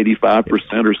 Matt, 85%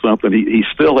 or something. He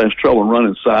still has trouble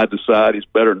running side to side. He's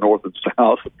better north and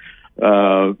south.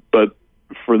 But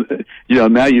for, you know,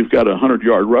 now you've got a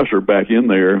 100-yard rusher back in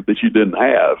there that you didn't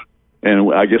have.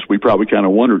 And I guess we probably kind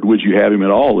of wondered, would you have him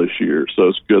at all this year? So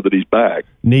it's good that he's back.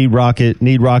 Need Rocket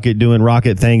doing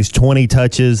Rocket things. 20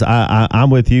 touches.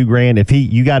 I'm with you, Grant.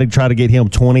 You got to try to get him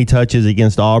 20 touches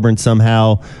against Auburn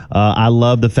somehow. I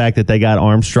love the fact that they got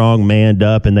Armstrong manned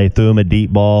up and they threw him a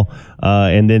deep ball,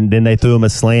 and then they threw him a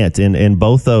slant. And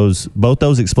both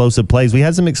those explosive plays. We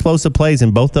had some explosive plays,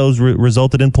 and both those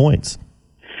resulted in points.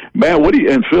 Matt,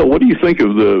 Phil, what do you think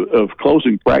of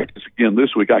closing practice again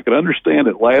this week? I could understand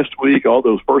it last week. All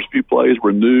those first few plays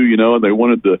were new, you know, and they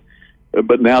wanted to.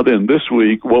 But now then, this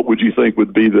week, what would you think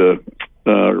would be the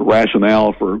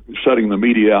rationale for shutting the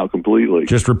media out completely?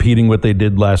 Just repeating what they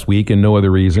did last week and no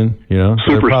other reason, you know.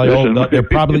 Superstition.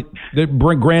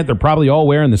 They're probably all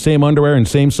wearing the same underwear and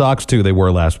same socks too they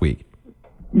wore last week.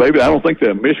 Maybe I don't think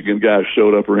that Michigan guy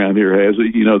showed up around here, has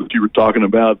he? You know, that you were talking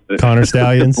about. Connor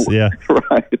Stallions, yeah.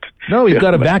 Right. No, he's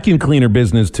got a vacuum cleaner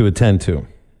business to attend to.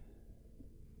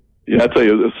 Yeah, I tell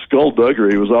you, the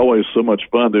skullduggery was always so much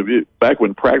fun. Back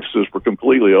when practices were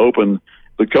completely open,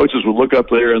 the coaches would look up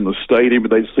there in the stadium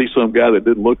and they'd see some guy that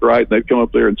didn't look right, and they'd come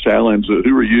up there and challenge,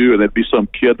 who are you? And there'd be some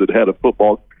kid that had a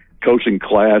football coaching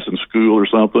class in school or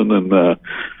something, and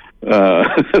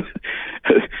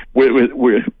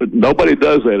nobody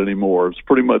does that anymore. It's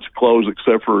pretty much closed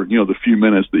except for, you know, the few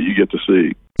minutes that you get to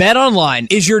see.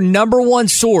 BetOnline is your #1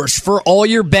 source for all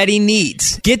your betting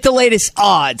needs. Get the latest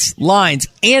odds, lines,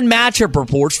 and matchup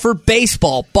reports for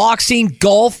baseball, boxing,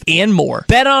 golf, and more.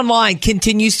 BetOnline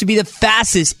continues to be the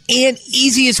fastest and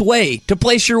easiest way to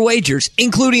place your wagers,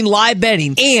 including live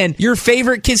betting and your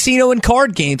favorite casino and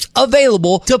card games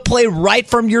available to play right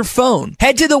from your phone.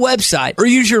 Head to the website or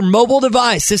use your mobile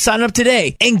device to sign up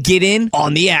today and get in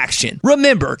on the action.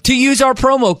 Remember to use our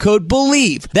promo code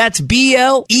BELIEVE, that's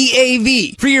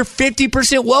BLEAV, for your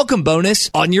 50% welcome bonus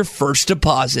on your first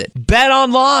deposit. Bet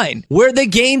online, where the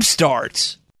game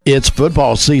starts. It's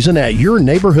football season at your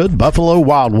neighborhood Buffalo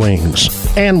Wild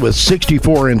Wings. And with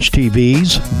 64-inch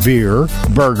TVs, beer,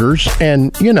 burgers,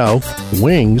 and, you know,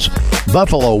 wings,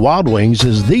 Buffalo Wild Wings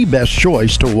is the best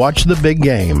choice to watch the big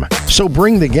game. So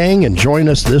bring the gang and join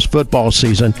us this football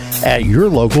season at your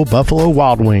local Buffalo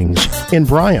Wild Wings in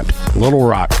Bryant, Little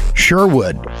Rock,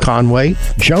 Sherwood, Conway,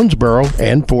 Jonesboro,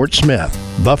 and Fort Smith.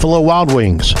 Buffalo Wild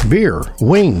Wings, beer,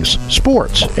 wings,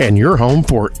 sports, and your home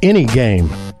for any game.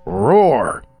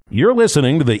 Roar! You're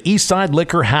listening to the Eastside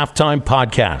Liquor Halftime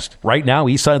Podcast. Right now,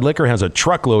 Eastside Liquor has a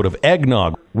truckload of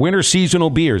eggnog, winter seasonal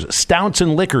beers, stouts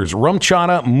and liquors, rum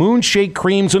chata, moonshake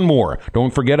creams, and more.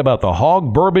 Don't forget about the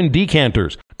Hog Bourbon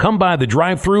decanters. Come by the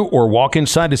drive-thru or walk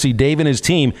inside to see Dave and his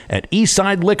team at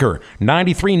Eastside Liquor,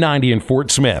 9390 in Fort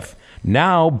Smith.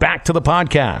 Now, back to the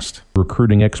podcast.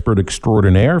 Recruiting expert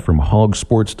extraordinaire from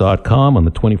hogsports.com on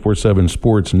the 24/7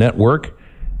 Sports Network.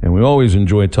 And we always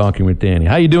enjoy talking with Danny.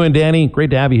 How you doing, Danny?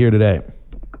 Great to have you here today.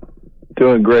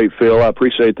 Doing great, Phil. I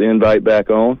appreciate the invite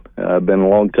back on. Been a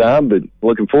long time, but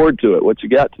looking forward to it. What you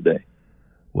got today?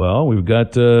 Well, we've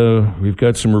got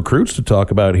some recruits to talk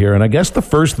about here, and I guess the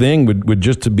first thing would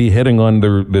just to be hitting on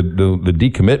the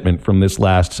decommitment from this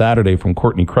last Saturday from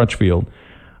Courtney Crutchfield.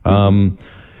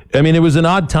 I mean, it was an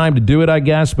odd time to do it, I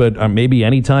guess, but maybe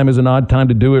any time is an odd time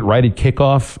to do it right at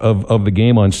kickoff of the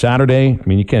game on Saturday. I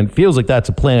mean, feels like that's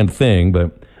a planned thing,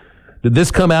 but did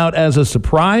this come out as a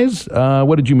surprise?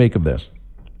 What did you make of this?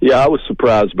 Yeah, I was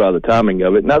surprised by the timing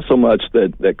of it. Not so much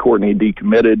that Courtney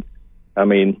decommitted. I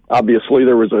mean, obviously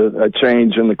there was a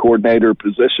change in the coordinator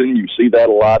position. You see that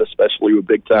a lot, especially with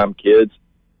big-time kids.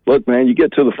 Look, man, you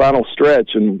get to the final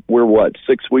stretch, and we're,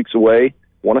 6 weeks away?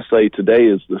 I want to say today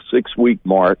is the 6-week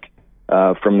mark.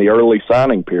 from the early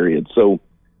signing period. So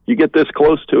you get this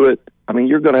close to it, I mean,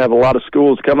 you're going to have a lot of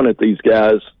schools coming at these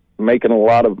guys, making a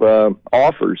lot of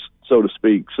offers, so to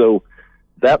speak. So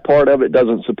that part of it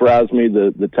doesn't surprise me.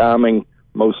 The timing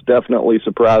most definitely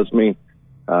surprised me.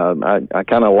 I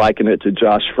kind of liken it to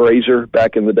Josh Frazier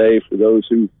back in the day. For those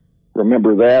who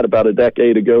remember that, about a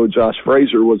decade ago, Josh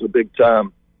Frazier was a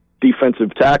big-time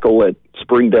defensive tackle at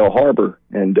Springdale Harbor.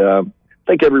 And I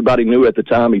think everybody knew at the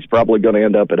time he's probably going to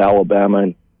end up at Alabama.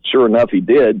 And sure enough, he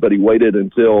did, but he waited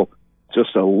until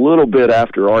just a little bit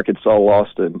after Arkansas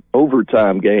lost an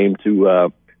overtime game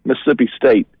to Mississippi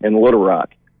State in Little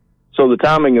Rock. So the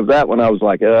timing of that one, I was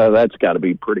like, that's got to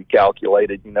be pretty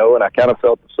calculated, and I kind of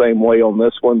felt the same way on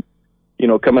this one.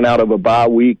 Coming out of a bye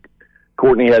week,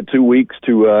 Courtney had 2 weeks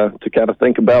to kind of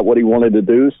think about what he wanted to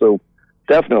do. So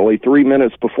definitely 3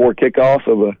 minutes before kickoff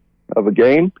of a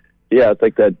game, I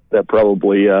think that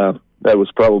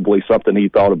was probably something he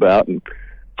thought about, and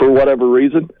for whatever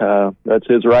reason, that's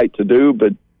his right to do.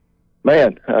 But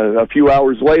man, a few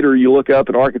hours later, you look up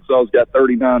and Arkansas's got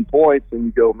 39 points, and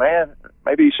you go, man,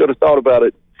 maybe he should have thought about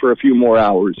it for a few more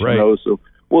hours. Right. So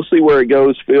we'll see where it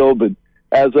goes, Phil. But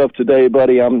as of today,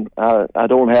 buddy, I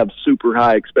don't have super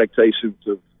high expectations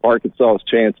of Arkansas's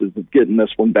chances of getting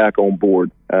this one back on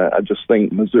board. I just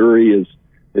think Missouri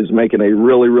is making a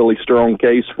really, really strong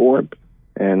case for him,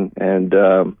 and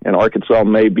Arkansas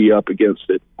may be up against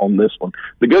it on this one.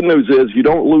 The good news is you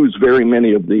don't lose very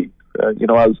many of these. I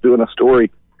was doing a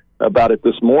story about it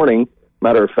this morning,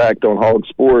 matter of fact, on Hog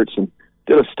Sports, and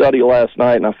did a study last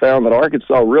night, and I found that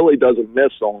Arkansas really doesn't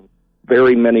miss on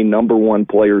very many number one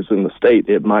players in the state.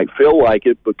 It might feel like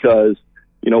it because,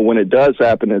 when it does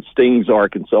happen, it stings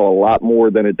Arkansas a lot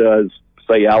more than it does,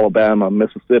 say, Alabama,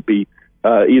 Mississippi,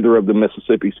 either of the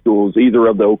Mississippi schools, either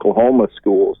of the Oklahoma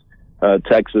schools,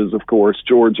 Texas, of course,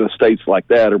 Georgia, states like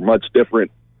that are much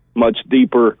different, much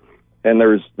deeper, and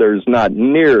there's not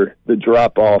near the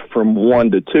drop-off from 1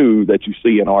 to 2 that you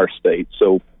see in our state.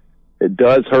 So it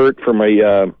does hurt from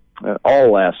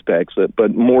all aspects,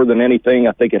 but more than anything,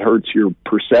 I think it hurts your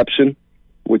perception,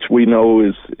 which we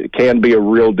know can be a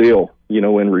real deal,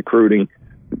 in recruiting.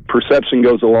 Perception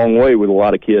goes a long way with a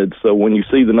lot of kids. So when you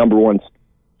see the number one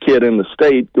kid in the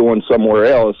state going somewhere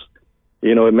else,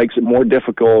 it makes it more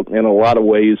difficult in a lot of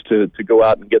ways to go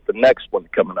out and get the next one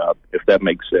coming up, if that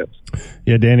makes sense.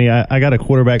 Yeah, Danny, I got a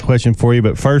quarterback question for you,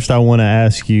 but first I want to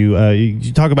ask you,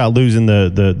 you talk about losing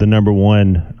the number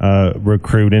one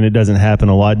recruit, and it doesn't happen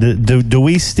a lot. Do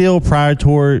we still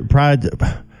prioritize?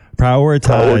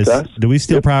 Do we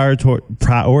still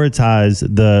prioritize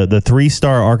the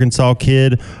 3-star Arkansas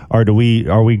kid, or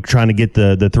are we trying to get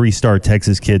the 3-star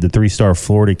Texas kid, the 3-star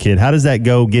Florida kid? How does that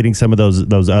go, getting some of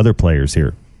those other players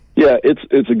here? Yeah,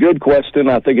 it's a good question.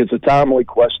 I think it's a timely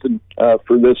question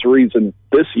for this reason.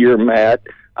 This year, Matt,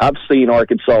 I've seen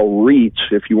Arkansas reach,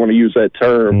 if you want to use that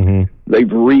term. Mm-hmm.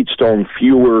 They've reached on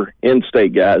fewer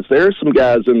in-state guys. There are some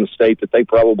guys in the state that they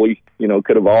probably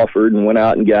could have offered and went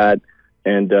out and got,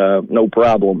 and no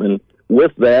problem. And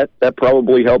with that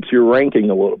probably helps your ranking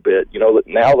a little bit. That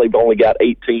now they've only got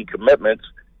 18 commitments,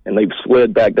 and they've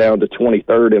slid back down to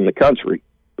 23rd in the country,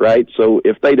 right? So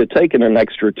if they'd have taken an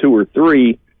extra 2 or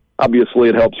 3, obviously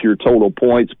it helps your total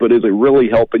points, but is it really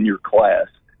helping your class?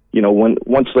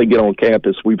 Once they get on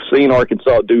campus, we've seen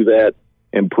Arkansas do that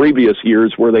in previous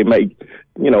years where they may,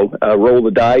 roll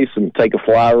the dice and take a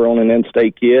flyer on an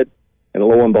in-state kid, and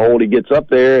lo and behold, he gets up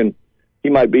there and he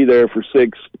might be there for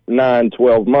 6, 9,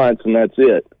 12 months, and that's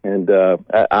it. And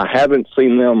I haven't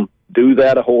seen them do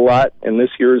that a whole lot in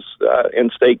this year's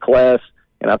in-state class,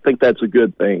 and I think that's a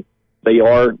good thing. They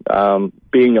are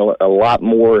being a lot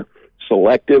more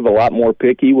selective, a lot more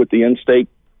picky with the in-state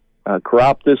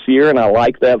crop this year, and I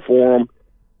like that for them.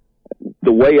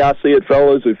 The way I see it,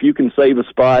 fellas, if you can save a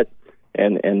spot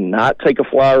and not take a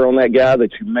flyer on that guy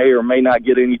that you may or may not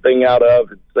get anything out of,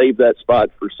 and save that spot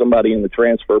for somebody in the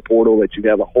transfer portal that you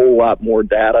have a whole lot more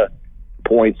data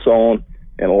points on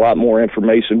and a lot more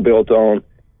information built on,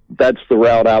 that's the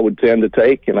route I would tend to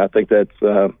take, and I think that's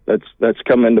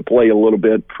come into play a little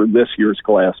bit for this year's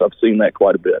class. I've seen that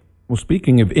quite a bit. Well,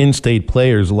 speaking of in-state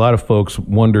players, a lot of folks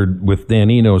wondered, with Dan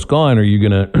Enos gone, are you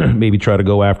going to maybe try to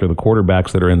go after the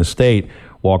quarterbacks that are in the state?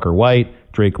 Walker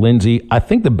White, Drake Lindsey. I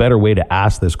think the better way to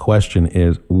ask this question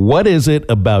is, what is it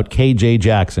about KJ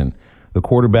Jackson, the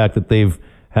quarterback that they've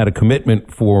had a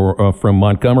commitment for from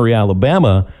Montgomery,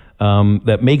 Alabama,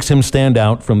 that makes him stand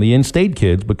out from the in-state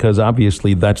kids? Because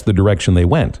obviously that's the direction they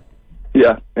went.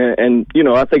 Yeah, and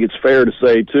I think it's fair to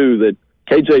say, too, that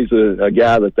KJ's a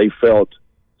guy that they felt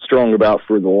strong about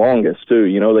for the longest, too.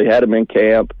 They had him in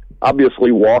camp.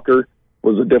 Obviously, Walker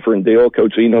was a different deal.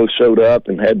 Coach Eno showed up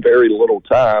and had very little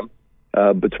time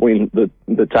between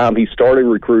the time he started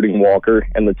recruiting Walker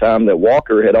and the time that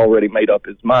Walker had already made up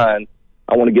his mind.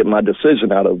 I want to get my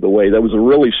decision out of the way. That was a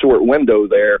really short window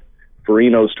there for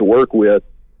Enos to work with.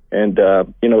 And,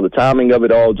 the timing of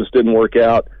it all just didn't work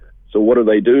out. So what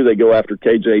do? They go after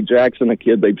KJ Jackson, a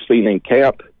kid they've seen in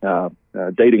camp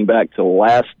dating back to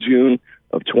last June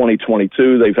of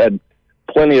 2022. They've had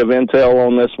plenty of intel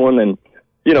on this one. And,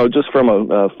 just from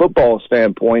a football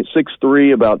standpoint,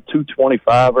 6'3", about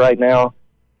 225 right now,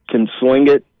 can sling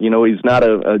it. He's not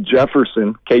a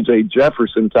KJ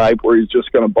Jefferson type where he's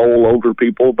just going to bowl over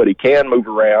people, but he can move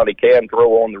around. He can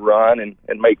throw on the run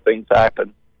and make things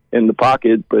happen in the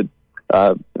pocket. But,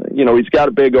 he's got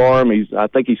a big arm. I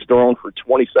think he's thrown for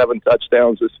 27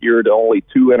 touchdowns this year to only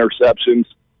 2 interceptions.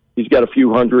 He's got a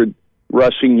few hundred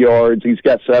rushing yards. He's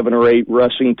got 7 or 8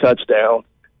 rushing touchdowns,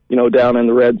 down in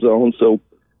the red zone. So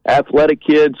athletic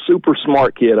kid, super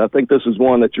smart kid. I think this is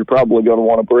one that you're probably going to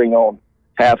want to bring on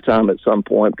halftime at some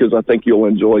point because I think you'll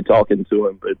enjoy talking to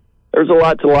him. But there's a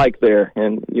lot to like there.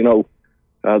 And,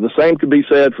 the same could be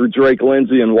said for Drake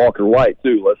Lindsey and Walker White,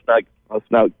 too. Let's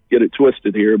not get it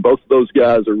twisted here. Both of those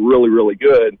guys are really, really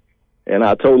good. And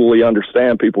I totally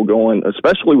understand people going,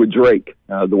 especially with Drake,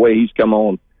 the way he's come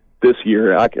on this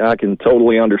year. I can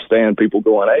totally understand people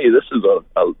going, hey, this is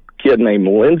a kid named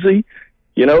Lindsey,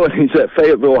 and he's at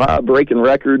Fayetteville High breaking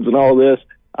records and all this.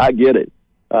 I get it.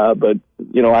 But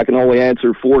I can only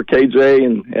answer for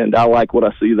KJ, and I like what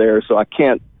I see there. So I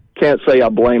can't say I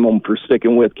blame him for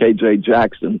sticking with KJ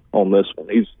Jackson on this one.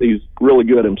 He's really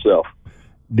good himself.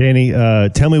 Danny,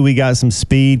 tell me we got some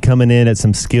speed coming in at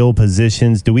some skill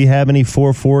positions. Do we have any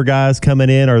 4-4 guys coming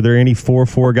in? Are there any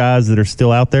 4-4 guys that are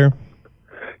still out there?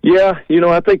 Yeah,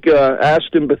 I think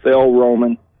Ashton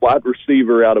Bethel-Roman, wide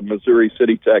receiver out of Missouri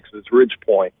City, Texas, Ridge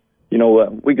Point.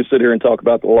 We could sit here and talk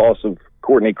about the loss of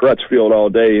Courtney Crutchfield all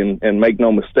day, and make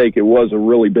no mistake, it was a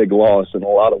really big loss in a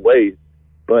lot of ways.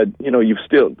 But,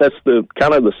 that's the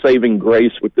kind of the saving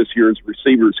grace with this year's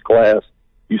receivers class.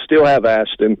 You still have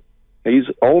Ashton. He's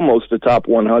almost a top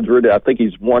 100. I think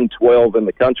he's 112 in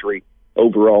the country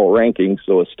overall ranking,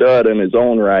 so a stud in his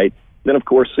own right. Then, of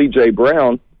course, C.J.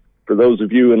 Brown, for those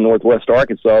of you in Northwest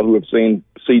Arkansas who have seen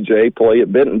C.J. play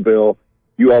at Bentonville,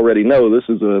 you already know this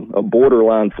is a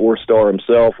borderline 4-star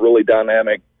himself, really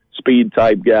dynamic,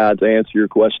 speed-type guy, to answer your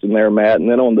question there, Matt.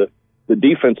 And then on the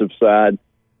defensive side,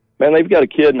 man, they've got a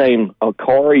kid named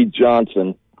Akari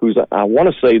Johnson, who's, I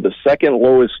want to say, the second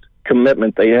lowest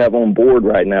commitment they have on board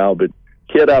right now, but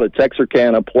kid out of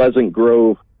Texarkana, Pleasant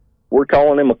Grove. We're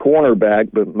calling him a cornerback,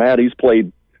 but Matt, he's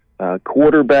played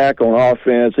quarterback on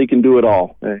offense. He can do it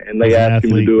all, and they ask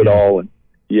him to do it all. And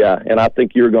and I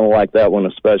think you're going to like that one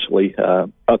especially.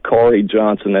 Akari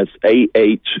Johnson, that's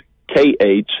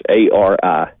AHKHARI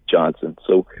Johnson.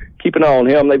 So keep an eye on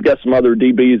him. They've got some other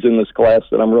DBs in this class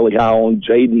that I'm really high on.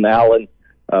 Jaden Allen,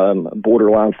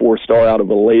 borderline 4-star out of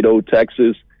Aledo,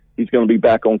 Texas. He's going to be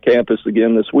back on campus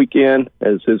again this weekend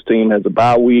as his team has a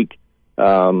bye week.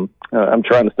 I'm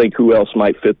trying to think who else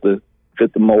might fit the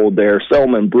mold there.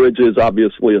 Selman Bridges,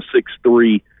 obviously a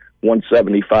 6'3",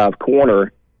 175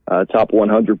 corner, top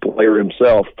 100 player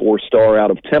himself, 4-star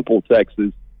out of Temple,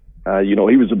 Texas. He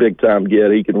was a big-time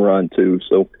get. He can run, too.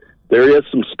 So there is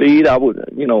some speed. I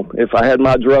would, if I had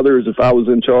my druthers, if I was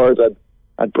in charge,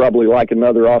 I'd probably like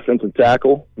another offensive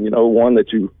tackle, one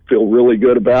that you feel really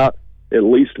good about. At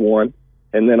least one.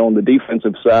 And then on the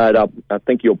defensive side, I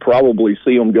think you'll probably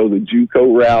see them go the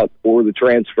JUCO route or the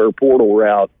transfer portal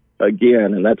route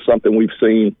again. And that's something we've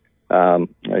seen, for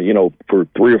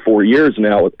 3 or 4 years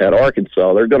now at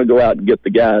Arkansas. They're going to go out and get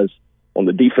the guys on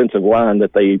the defensive line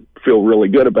that they feel really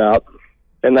good about.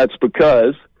 And that's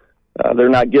because they're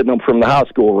not getting them from the high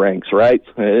school ranks, right?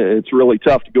 It's really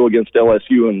tough to go against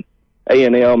LSU and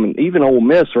A&M, and even Ole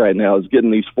Miss right now is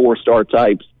getting these 4-star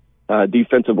types.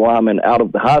 Defensive linemen out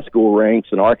of the high school ranks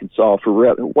in Arkansas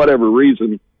for whatever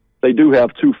reason. They do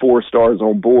have 2 4-stars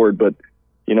on board, but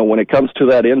when it comes to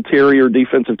that interior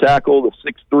defensive tackle, the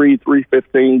 6'3",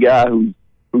 315 guy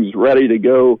who's ready to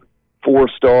go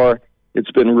 4-star,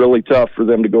 it's been really tough for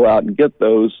them to go out and get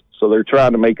those. So they're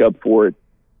trying to make up for it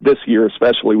this year,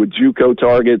 especially with JUCO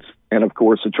targets and of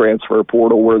course the transfer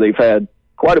portal where they've had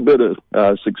quite a bit of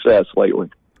success lately.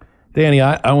 Danny,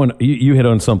 I want you hit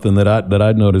on something that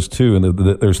I'd noticed too, and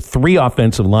there's 3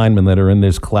 offensive linemen that are in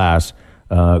this class: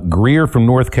 Greer from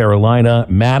North Carolina,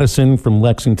 Madison from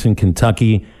Lexington,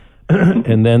 Kentucky,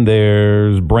 and then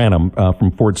there's Branham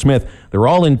from Fort Smith. They're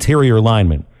all interior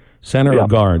linemen, center of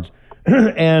guards,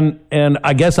 and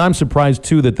I guess I'm surprised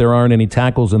too that there aren't any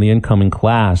tackles in the incoming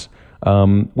class.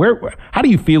 How do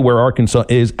you feel where Arkansas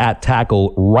is at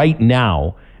tackle right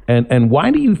now? And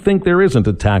why do you think there isn't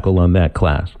a tackle on that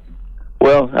class?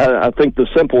 Well, I think the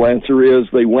simple answer is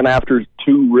they went after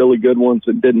two really good ones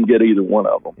and didn't get either one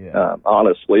of them. Yeah.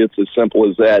 Honestly, it's as simple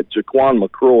as that. Jaquan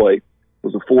McCroy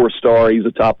was a 4-star. He's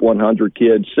a top 100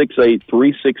 kid, 6'8",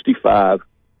 365,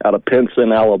 out of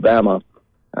Pinson, Alabama,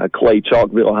 Clay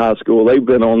Chalkville High School. They've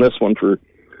been on this one for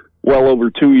well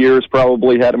over 2 years,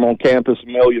 probably had him on campus a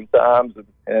million times,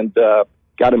 and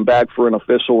got him back for an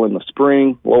official in the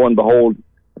spring. Lo and behold,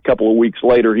 a couple of weeks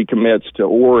later, he commits to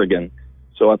Oregon.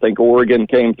 So I think Oregon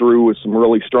came through with some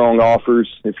really strong offers,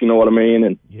 if you know what I mean,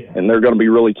 and they're going to be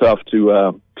really tough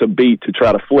to beat to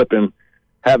try to flip him.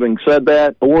 Having said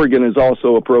that, Oregon is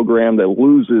also a program that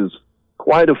loses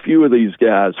quite a few of these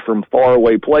guys from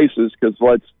faraway places because,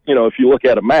 if you look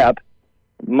at a map,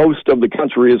 most of the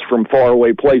country is from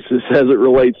faraway places as it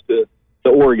relates to the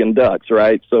Oregon Ducks,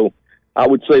 right? So I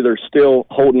would say they're still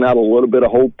holding out a little bit of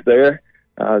hope there,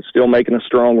 still making a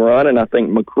strong run, and I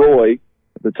think McCroy,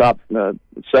 the top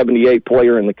 78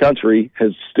 player in the country,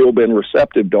 has still been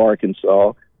receptive to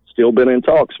Arkansas, still been in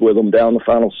talks with them down the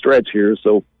final stretch here.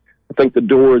 So I think the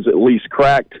door is at least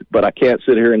cracked, but I can't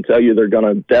sit here and tell you they're going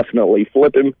to definitely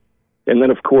flip him. And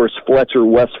then, of course, Fletcher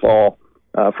Westphal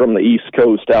from the East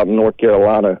Coast out in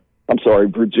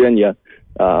Virginia.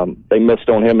 They missed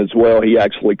on him as well. He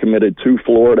actually committed to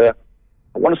Florida.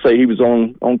 I want to say he was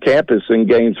on campus in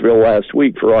Gainesville last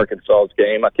week for Arkansas's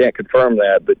game. I can't confirm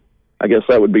that, but I guess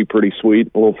that would be pretty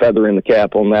sweet. A little feather in the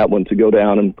cap on that one to go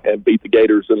down and beat the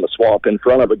Gators in the swamp in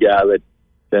front of a guy that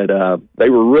they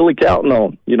were really counting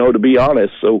on, to be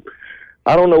honest. So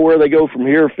I don't know where they go from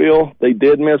here, Phil. They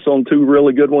did miss on two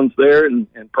really good ones there and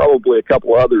probably a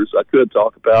couple others I could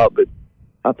talk about, but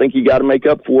I think you got to make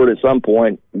up for it at some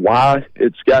point. Why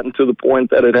it's gotten to the point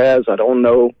that it has, I don't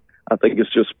know. I think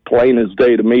it's just plain as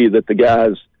day to me that the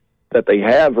guys that they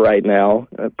have right now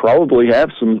probably have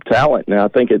some talent. Now, I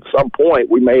think at some point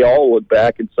we may all look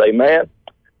back and say, man,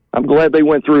 I'm glad they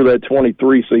went through that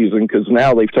 23 season because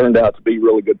now they've turned out to be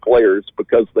really good players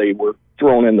because they were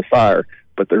thrown in the fire,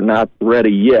 but they're not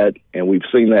ready yet, and we've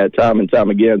seen that time and time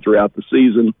again throughout the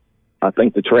season. I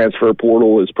think the transfer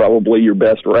portal is probably your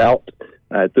best route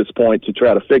at this point to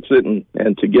try to fix it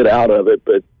and to get out of it.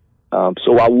 But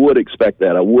so I would expect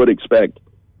that. I would expect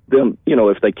them,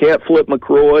 if they can't flip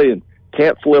McCroy and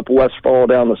can't flip Westphal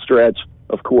down the stretch,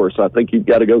 of course, I think you've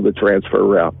got to go the transfer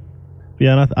route.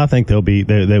 Yeah, and I think they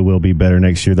will be better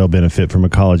next year. They'll benefit from a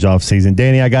college offseason.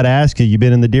 Danny, I got to ask you,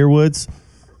 been in the deer woods?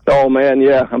 Oh, man,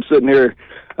 yeah. I'm sitting here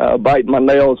biting my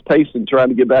nails, pacing, trying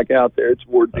to get back out there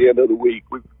towards the end of the week.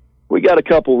 We got a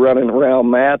couple running around,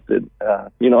 Matt, that,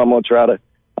 I'm going to try to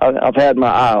 – I've had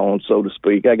my eye on, so to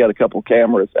speak. I got a couple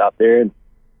cameras out there, and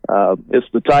it's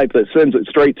the type that sends it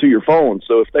straight to your phone.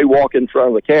 So if they walk in front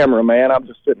of the camera, man, I'm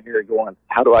just sitting here going,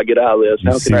 how do I get out of this?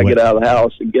 How can I get out of the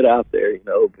house and get out there,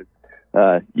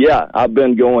 But, yeah, I've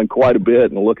been going quite a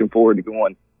bit and looking forward to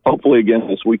going hopefully again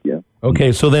this weekend.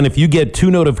 Okay, so then if you get two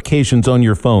notifications on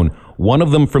your phone, one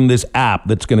of them from this app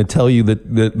that's going to tell you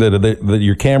that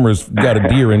your camera's got a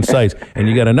deer in sight, and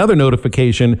you got another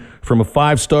notification from a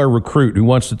 5-star recruit who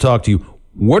wants to talk to you,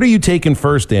 what are you taking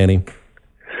first, Danny?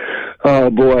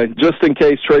 Oh, boy. Just in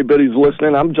case Trey Biddy's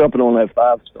listening, I'm jumping on that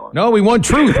 5-star. No, we want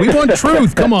truth. We want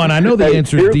truth. Come on. I know the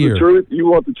answer is deer. Here's the truth. You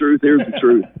want the truth. Here's the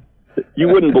truth. You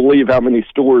wouldn't believe how many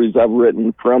stories I've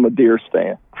written from a deer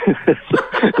stand.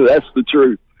 That's the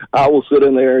truth. I will sit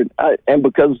in there, and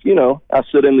because, I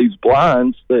sit in these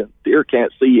blinds that deer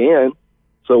can't see in,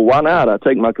 so why not? I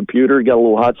take my computer, got a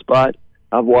little hotspot.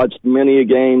 I've watched many a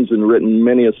games and written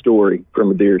many a story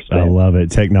from a deer stand. I love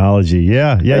it. Technology.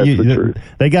 Yeah.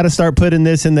 They got to start putting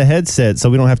this in the headset so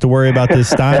we don't have to worry about this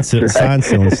sign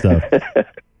stealing stuff.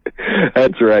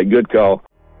 That's right. Good call.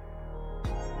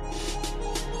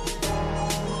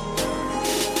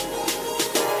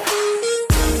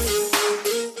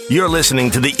 You're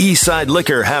listening to the Eastside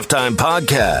Liquor Halftime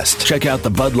Podcast. Check out the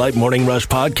Bud Light Morning Rush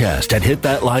Podcast at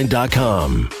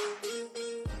hitthatline.com.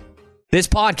 This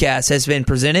podcast has been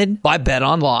presented by Bet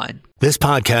Online. This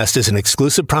podcast is an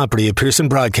exclusive property of Pearson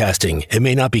Broadcasting. It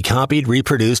may not be copied,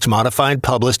 reproduced, modified,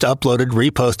 published, uploaded,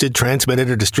 reposted, transmitted,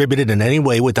 or distributed in any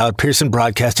way without Pearson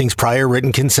Broadcasting's prior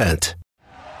written consent.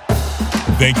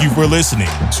 Thank you for listening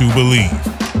to Believe.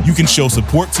 You can show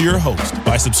support to your host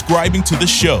by subscribing to the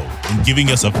show and giving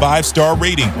us a 5-star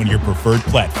rating on your preferred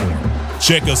platform.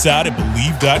 Check us out at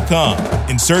Believe.com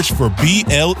and search for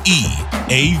BLEAV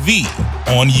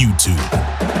on YouTube.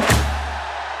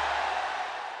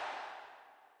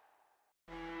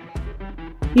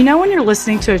 You know when you're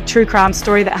listening to a true crime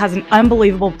story that has an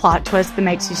unbelievable plot twist that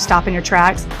makes you stop in your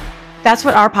tracks? That's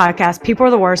what our podcast, People Are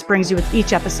the Worst, brings you with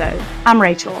each episode. I'm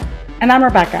Rachel. And I'm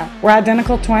Rebecca. We're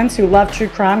identical twins who love true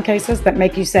crime cases that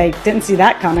make you say, didn't see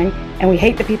that coming, and we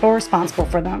hate the people responsible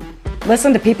for them.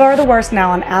 Listen to People Are the Worst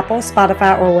now on Apple,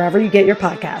 Spotify, or wherever you get your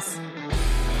podcasts.